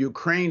be a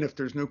Ukraine if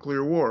there's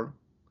nuclear war.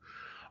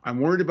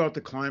 I'm worried about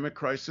the climate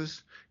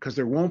crisis because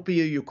there won't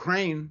be a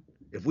Ukraine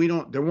if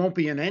there won't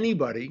be an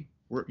anybody.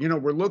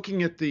 We're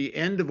looking at the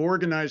end of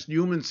organized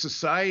human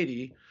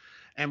society,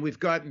 and we've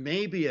got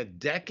maybe a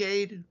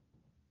decade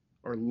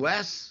or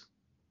less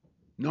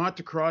not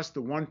to cross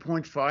the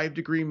 1.5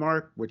 degree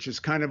mark, which is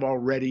kind of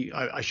already,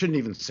 I shouldn't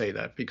even say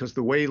that because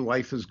the way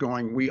life is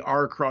going, we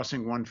are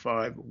crossing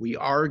 1.5. We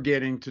are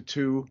getting to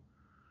 2.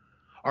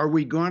 Are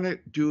we going to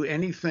do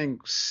anything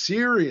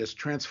serious,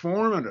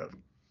 transformative,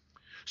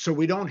 so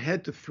we don't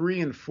head to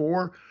 3 and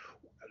 4?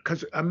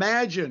 Because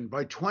imagine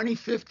by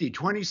 2050,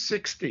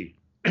 2060,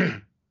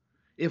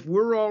 if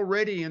we're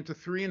already into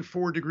 3 and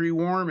 4 degree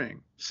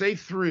warming, say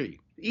 3,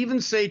 even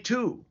say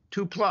 2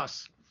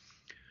 plus,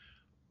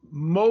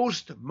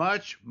 most of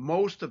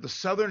the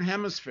southern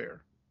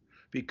hemisphere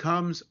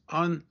becomes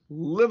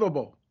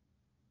unlivable.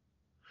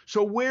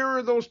 So where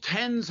are those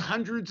tens,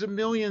 hundreds of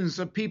millions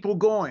of people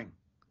going?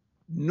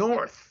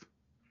 North.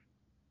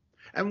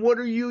 And what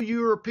are you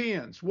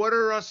Europeans? What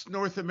are us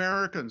North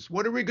Americans?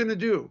 What are we going to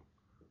do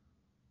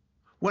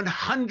when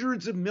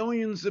hundreds of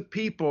millions of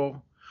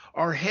people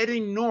are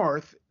heading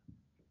north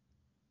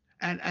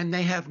and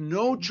they have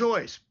no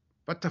choice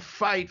but to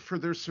fight for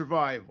their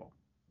survival?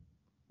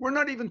 We're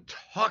not even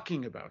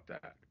talking about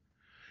that.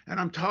 And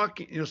I'm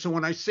talking, so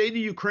when I say to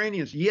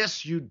Ukrainians,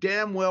 yes, you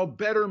damn well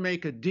better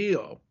make a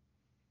deal,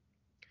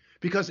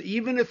 Because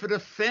even if it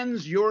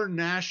offends your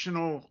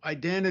national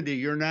identity,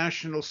 your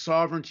national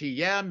sovereignty,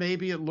 yeah,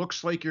 maybe it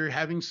looks like you're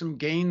having some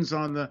gains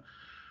on the,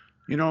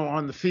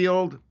 on the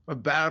field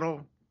of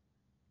battle.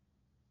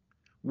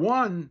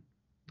 One,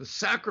 the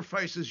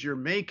sacrifices you're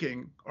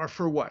making are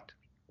for what?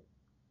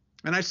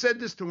 And I said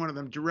this to one of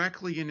them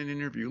directly in an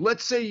interview.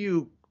 Let's say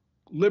you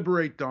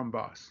liberate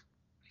Donbass.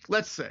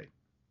 Let's say.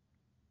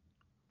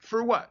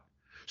 For what?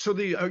 So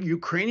the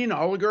Ukrainian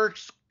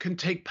oligarchs can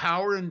take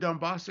power in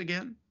Donbass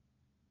again?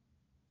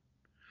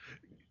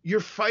 You're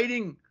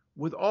fighting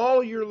with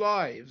all your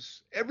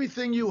lives,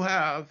 everything you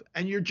have,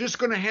 and you're just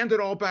going to hand it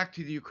all back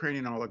to the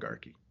Ukrainian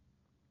oligarchy.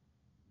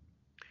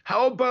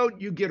 How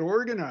about you get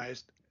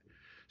organized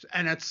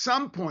and at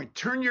some point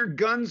turn your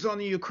guns on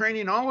the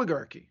Ukrainian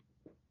oligarchy?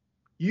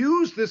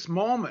 Use this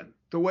moment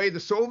the way the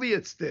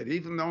Soviets did,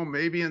 even though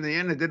maybe in the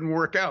end it didn't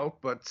work out,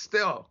 but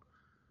still.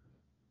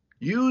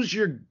 Use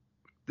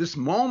this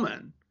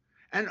moment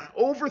and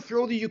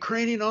overthrow the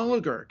Ukrainian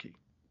oligarchy.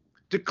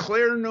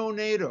 Declare no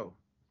NATO.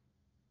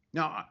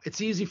 Now,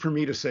 it's easy for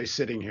me to say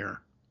sitting here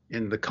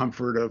in the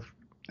comfort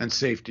and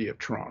safety of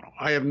Toronto.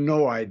 I have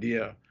no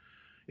idea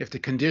if the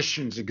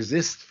conditions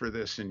exist for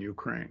this in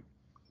Ukraine.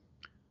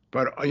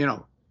 But,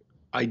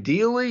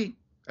 ideally,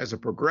 as a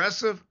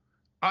progressive,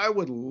 I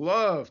would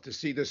love to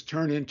see this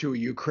turn into a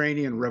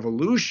Ukrainian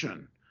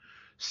revolution.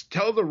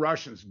 Tell the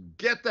Russians,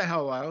 get the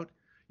hell out.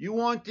 You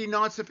want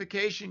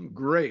denazification?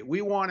 Great.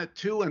 We want it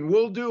too, and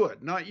we'll do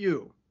it, not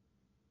you.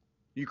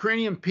 The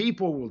Ukrainian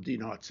people will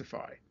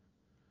denazify.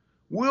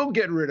 We'll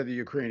get rid of the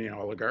Ukrainian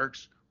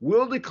oligarchs.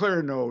 We'll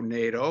declare no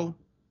NATO,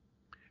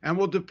 and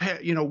we'll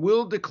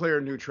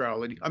declare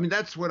neutrality. I mean,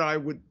 that's what I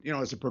would,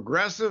 as a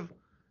progressive,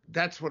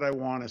 that's what I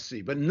want to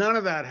see. But none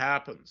of that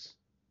happens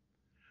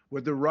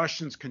with the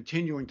Russians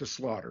continuing to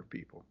slaughter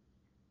people.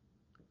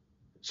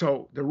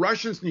 So the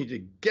Russians need to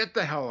get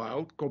the hell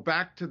out, go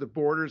back to the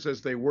borders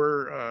as they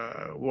were,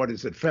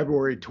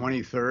 February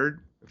 23rd,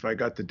 if I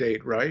got the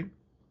date right.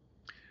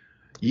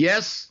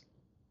 Yes,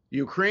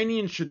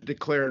 Ukrainians should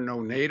declare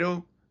no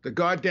NATO. The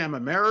goddamn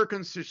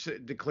Americans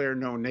should declare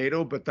no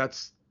NATO, but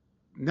that's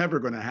never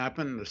going to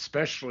happen,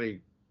 especially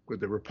with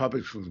the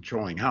Republicans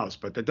controlling House.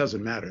 But that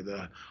doesn't matter.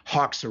 The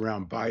hawks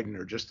around Biden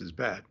are just as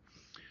bad.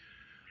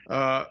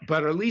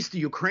 But at least the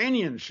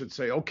Ukrainians should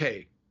say,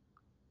 okay,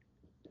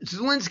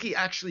 Zelensky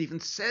actually even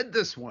said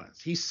this once.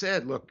 He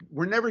said, look,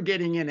 we're never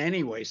getting in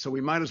anyway, so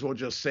we might as well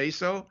just say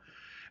so.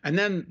 And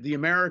then the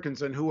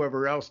Americans and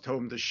whoever else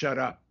told him to shut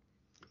up.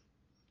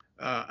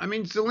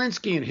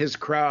 Zelensky and his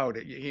crowd,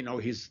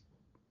 he's,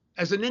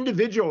 as an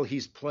individual,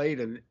 he's played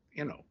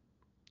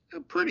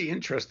a pretty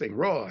interesting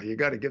role. You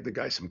got to give the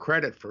guy some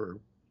credit for,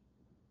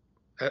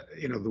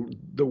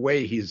 the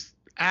way he's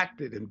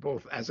acted in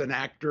both as an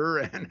actor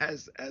and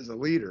as a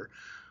leader.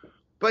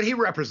 But he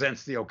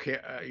represents the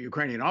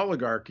Ukrainian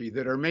oligarchy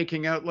that are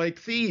making out like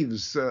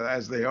thieves,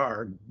 as they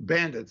are,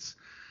 bandits.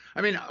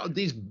 I mean,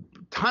 these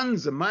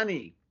tons of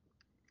money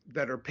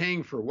that are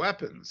paying for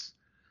weapons,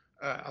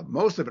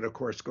 most of it, of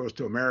course, goes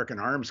to American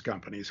arms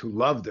companies who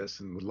love this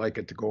and would like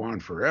it to go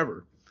on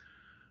forever.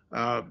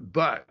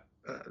 But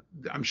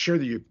I'm sure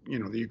the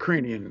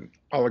Ukrainian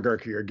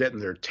oligarchy are getting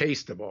their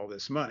taste of all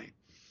this money.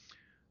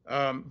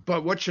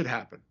 But what should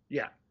happen?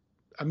 Yeah,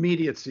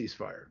 immediate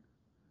ceasefire.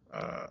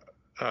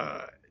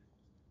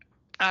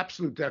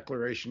 Absolute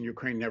declaration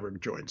Ukraine never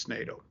joins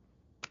NATO.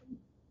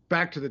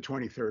 Back to the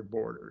 23rd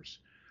borders.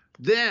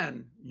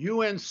 Then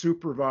UN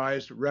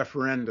supervised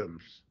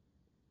referendums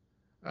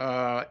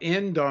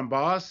in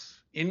Donbass,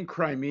 in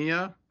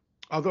Crimea.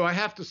 Although I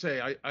have to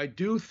say, I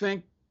do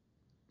think,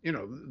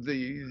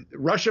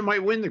 Russia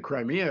might win the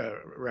Crimea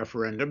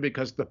referendum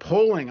because the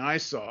polling I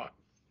saw,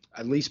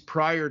 at least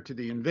prior to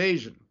the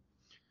invasion,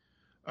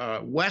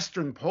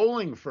 Western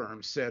polling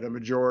firms said a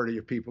majority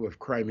of people of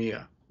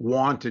Crimea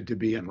wanted to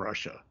be in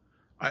Russia.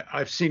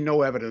 I've seen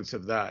no evidence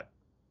of that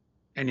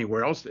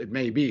anywhere else. It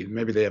may be,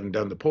 maybe they haven't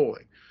done the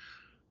polling.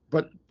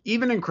 But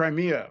even in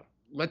Crimea,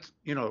 let's,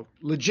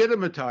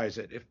 legitimatize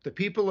it. If the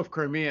people of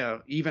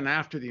Crimea, even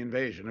after the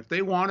invasion, if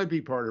they want to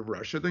be part of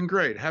Russia, then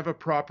great. Have a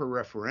proper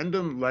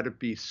referendum, let it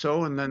be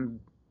so, and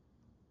then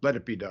let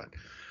it be done.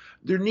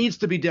 There needs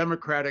to be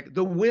democratic,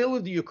 the will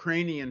of the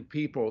Ukrainian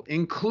people,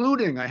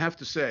 including, I have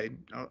to say,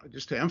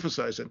 just to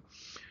emphasize it,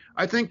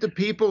 I think the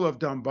people of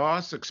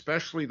Donbass,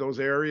 especially those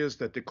areas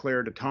that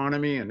declared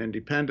autonomy and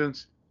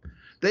independence,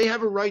 they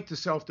have a right to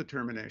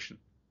self-determination.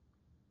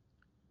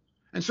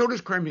 And so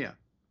does Crimea.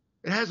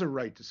 It has a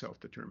right to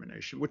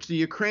self-determination, which the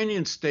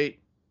Ukrainian state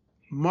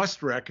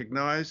must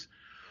recognize,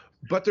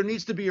 but there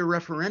needs to be a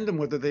referendum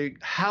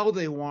how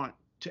they want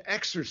to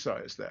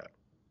exercise that.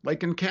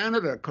 Like in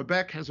Canada,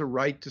 Quebec has a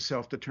right to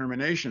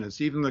self-determination.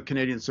 It's even the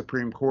Canadian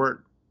Supreme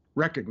Court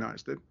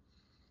recognized it.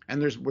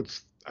 And there's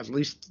at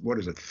least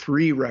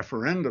 3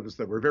 referendums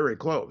that were very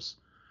close,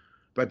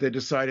 but they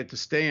decided to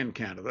stay in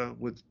Canada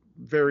with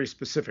very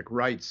specific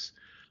rights.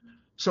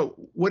 So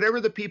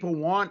whatever the people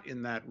want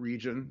in that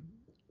region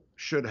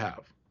should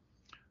have.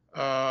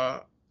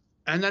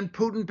 And then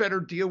Putin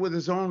better deal with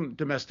his own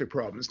domestic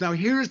problems. Now,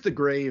 here's the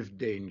grave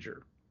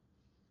danger.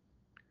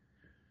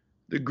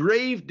 The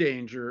grave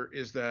danger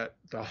is that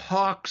the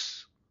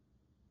hawks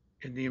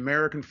in the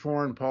American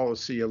foreign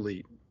policy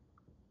elite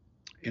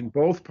in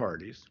both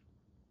parties,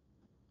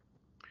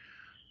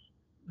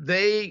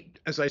 they,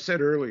 as I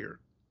said earlier,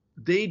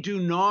 they do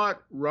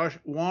not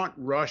want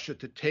Russia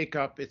to take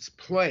up its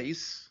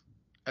place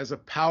as a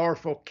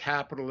powerful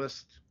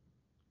capitalist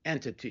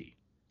entity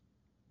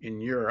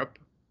in Europe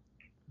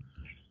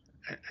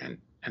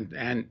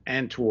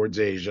and towards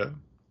Asia.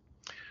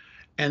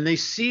 And they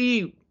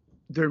see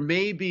there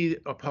may be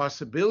a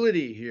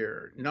possibility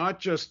here, not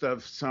just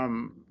of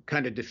some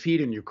kind of defeat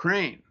in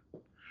Ukraine,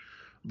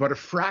 but a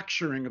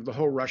fracturing of the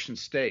whole Russian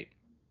state.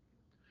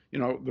 You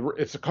know,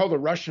 it's called the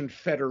Russian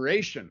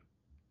Federation.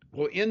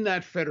 Well, in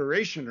that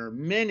federation are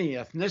many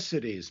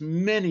ethnicities,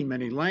 many,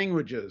 many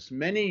languages,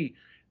 many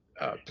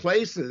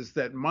places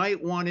that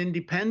might want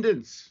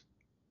independence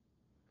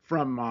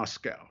from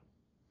Moscow.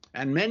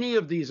 And many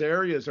of these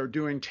areas are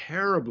doing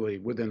terribly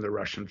within the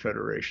Russian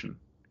Federation.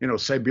 You know,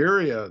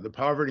 Siberia, the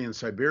poverty in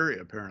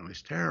Siberia apparently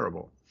is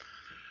terrible.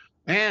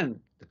 And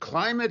the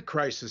climate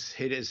crisis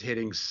is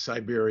hitting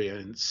Siberia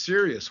in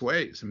serious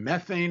ways.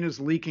 Methane is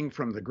leaking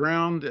from the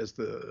ground as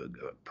the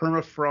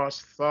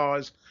permafrost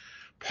thaws.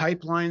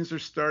 Pipelines are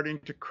starting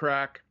to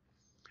crack.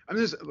 I mean,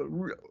 there's a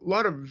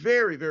lot of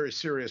very, very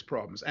serious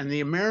problems. And the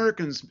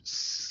Americans,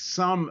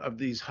 some of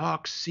these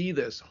hawks see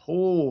this.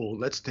 Oh,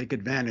 let's take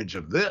advantage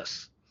of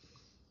this.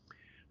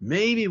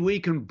 Maybe we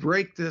can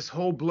break this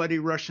whole bloody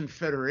Russian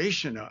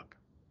Federation up.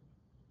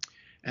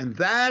 And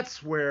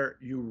that's where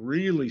you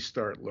really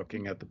start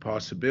looking at the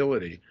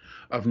possibility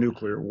of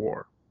nuclear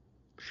war.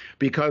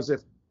 Because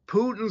if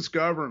Putin's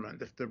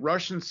government, if the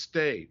Russian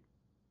state,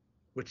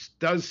 which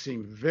does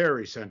seem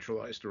very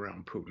centralized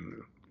around Putin,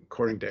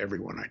 according to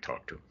everyone I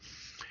talk to,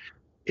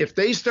 if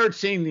they start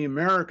seeing the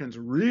Americans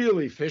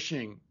really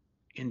fishing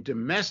in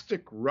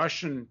domestic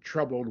Russian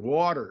troubled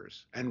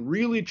waters and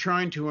really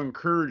trying to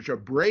encourage a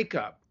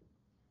breakup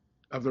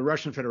of the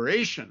Russian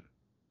Federation,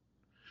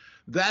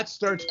 that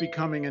starts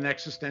becoming an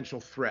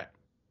existential threat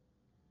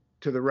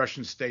to the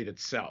Russian state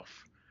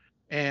itself.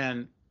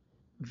 And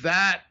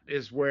that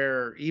is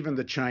where even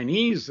the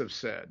Chinese have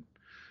said,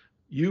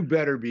 you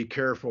better be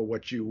careful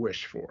what you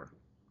wish for.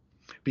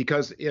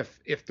 Because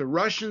if the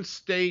Russian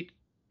state,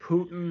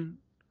 Putin,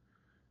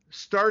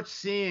 starts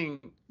seeing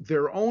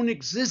their own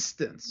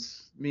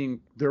existence,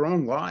 meaning their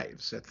own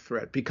lives at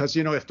threat, because,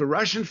 you know, if the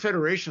Russian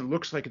Federation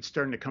looks like it's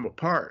starting to come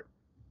apart,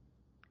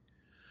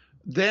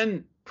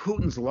 then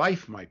Putin's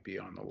life might be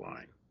on the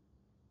line.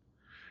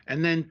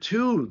 And then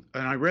two,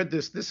 and I read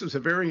this was a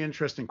very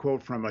interesting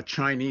quote from a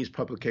Chinese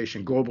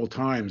publication, Global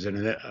Times,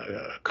 and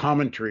a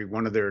commentary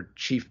one of their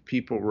chief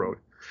people wrote.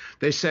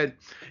 They said,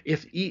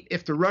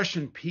 if the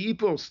Russian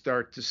people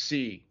start to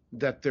see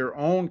that their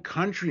own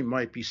country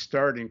might be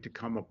starting to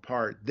come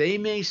apart, they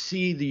may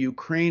see the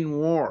Ukraine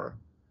war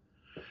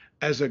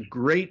as a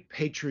great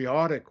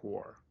patriotic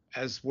war,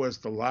 as was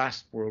the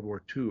last World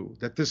War II,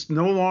 that this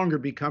no longer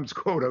becomes,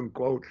 quote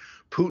unquote,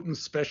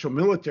 Putin's special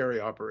military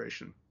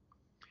operation.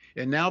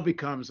 It now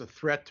becomes a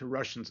threat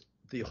to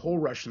the whole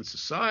Russian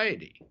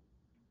society.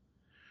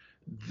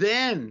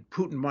 Then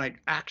Putin might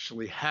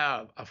actually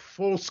have a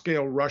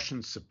full-scale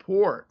Russian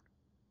support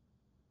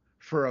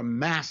for a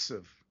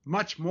massive,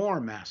 much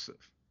more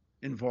massive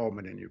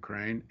involvement in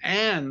Ukraine.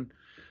 And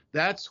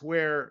that's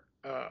where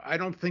I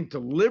don't think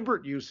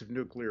deliberate use of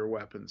nuclear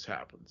weapons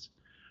happens.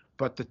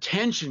 But the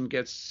tension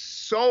gets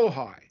so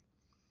high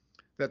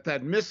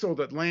that missile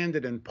that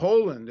landed in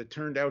Poland, it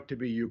turned out to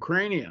be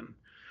Ukrainian.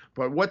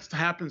 But what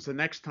happens the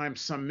next time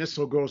some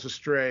missile goes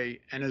astray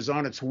and is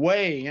on its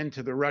way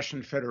into the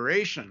Russian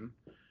Federation,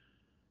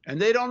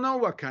 and they don't know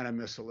what kind of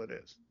missile it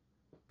is?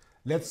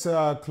 Let's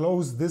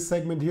close this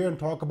segment here and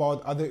talk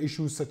about other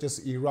issues such as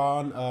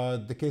Iran,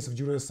 the case of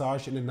Julian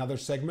Assange in another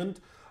segment.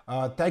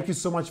 Thank you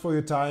so much for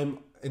your time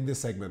in this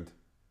segment.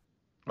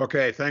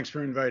 Okay, thanks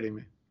for inviting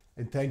me.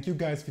 And thank you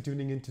guys for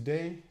tuning in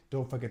today.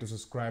 Don't forget to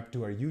subscribe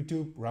to our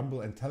YouTube,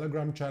 Rumble, and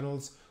Telegram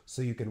channels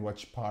so you can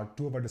watch part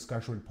 2 of our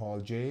discussion with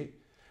Paul J.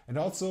 And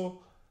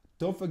also,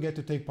 don't forget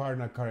to take part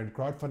in our current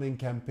crowdfunding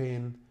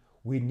campaign.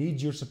 We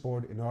need your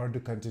support in order to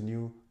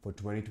continue for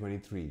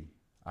 2023.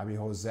 I'm your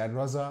host, Zain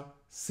Raza.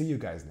 See you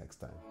guys next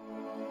time.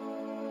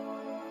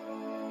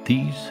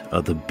 These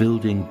are the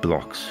building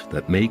blocks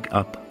that make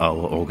up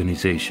our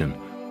organization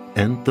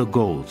and the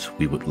goals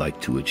we would like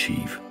to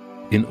achieve.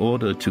 In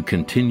order to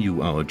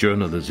continue our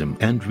journalism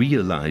and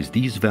realize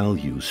these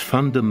values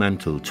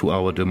fundamental to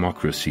our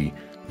democracy,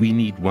 we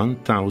need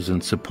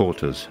 1,000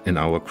 supporters in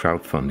our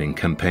crowdfunding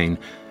campaign,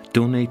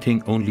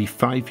 donating only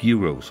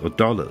 €5 or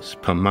dollars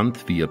per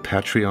month via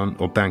Patreon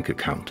or bank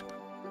account.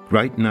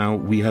 Right now,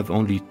 we have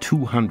only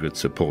 200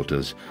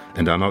 supporters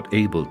and are not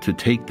able to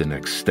take the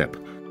next step.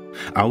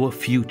 Our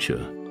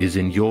future is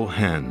in your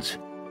hands.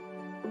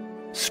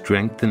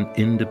 Strengthen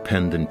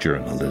independent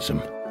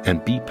journalism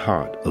and be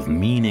part of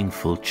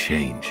meaningful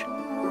change.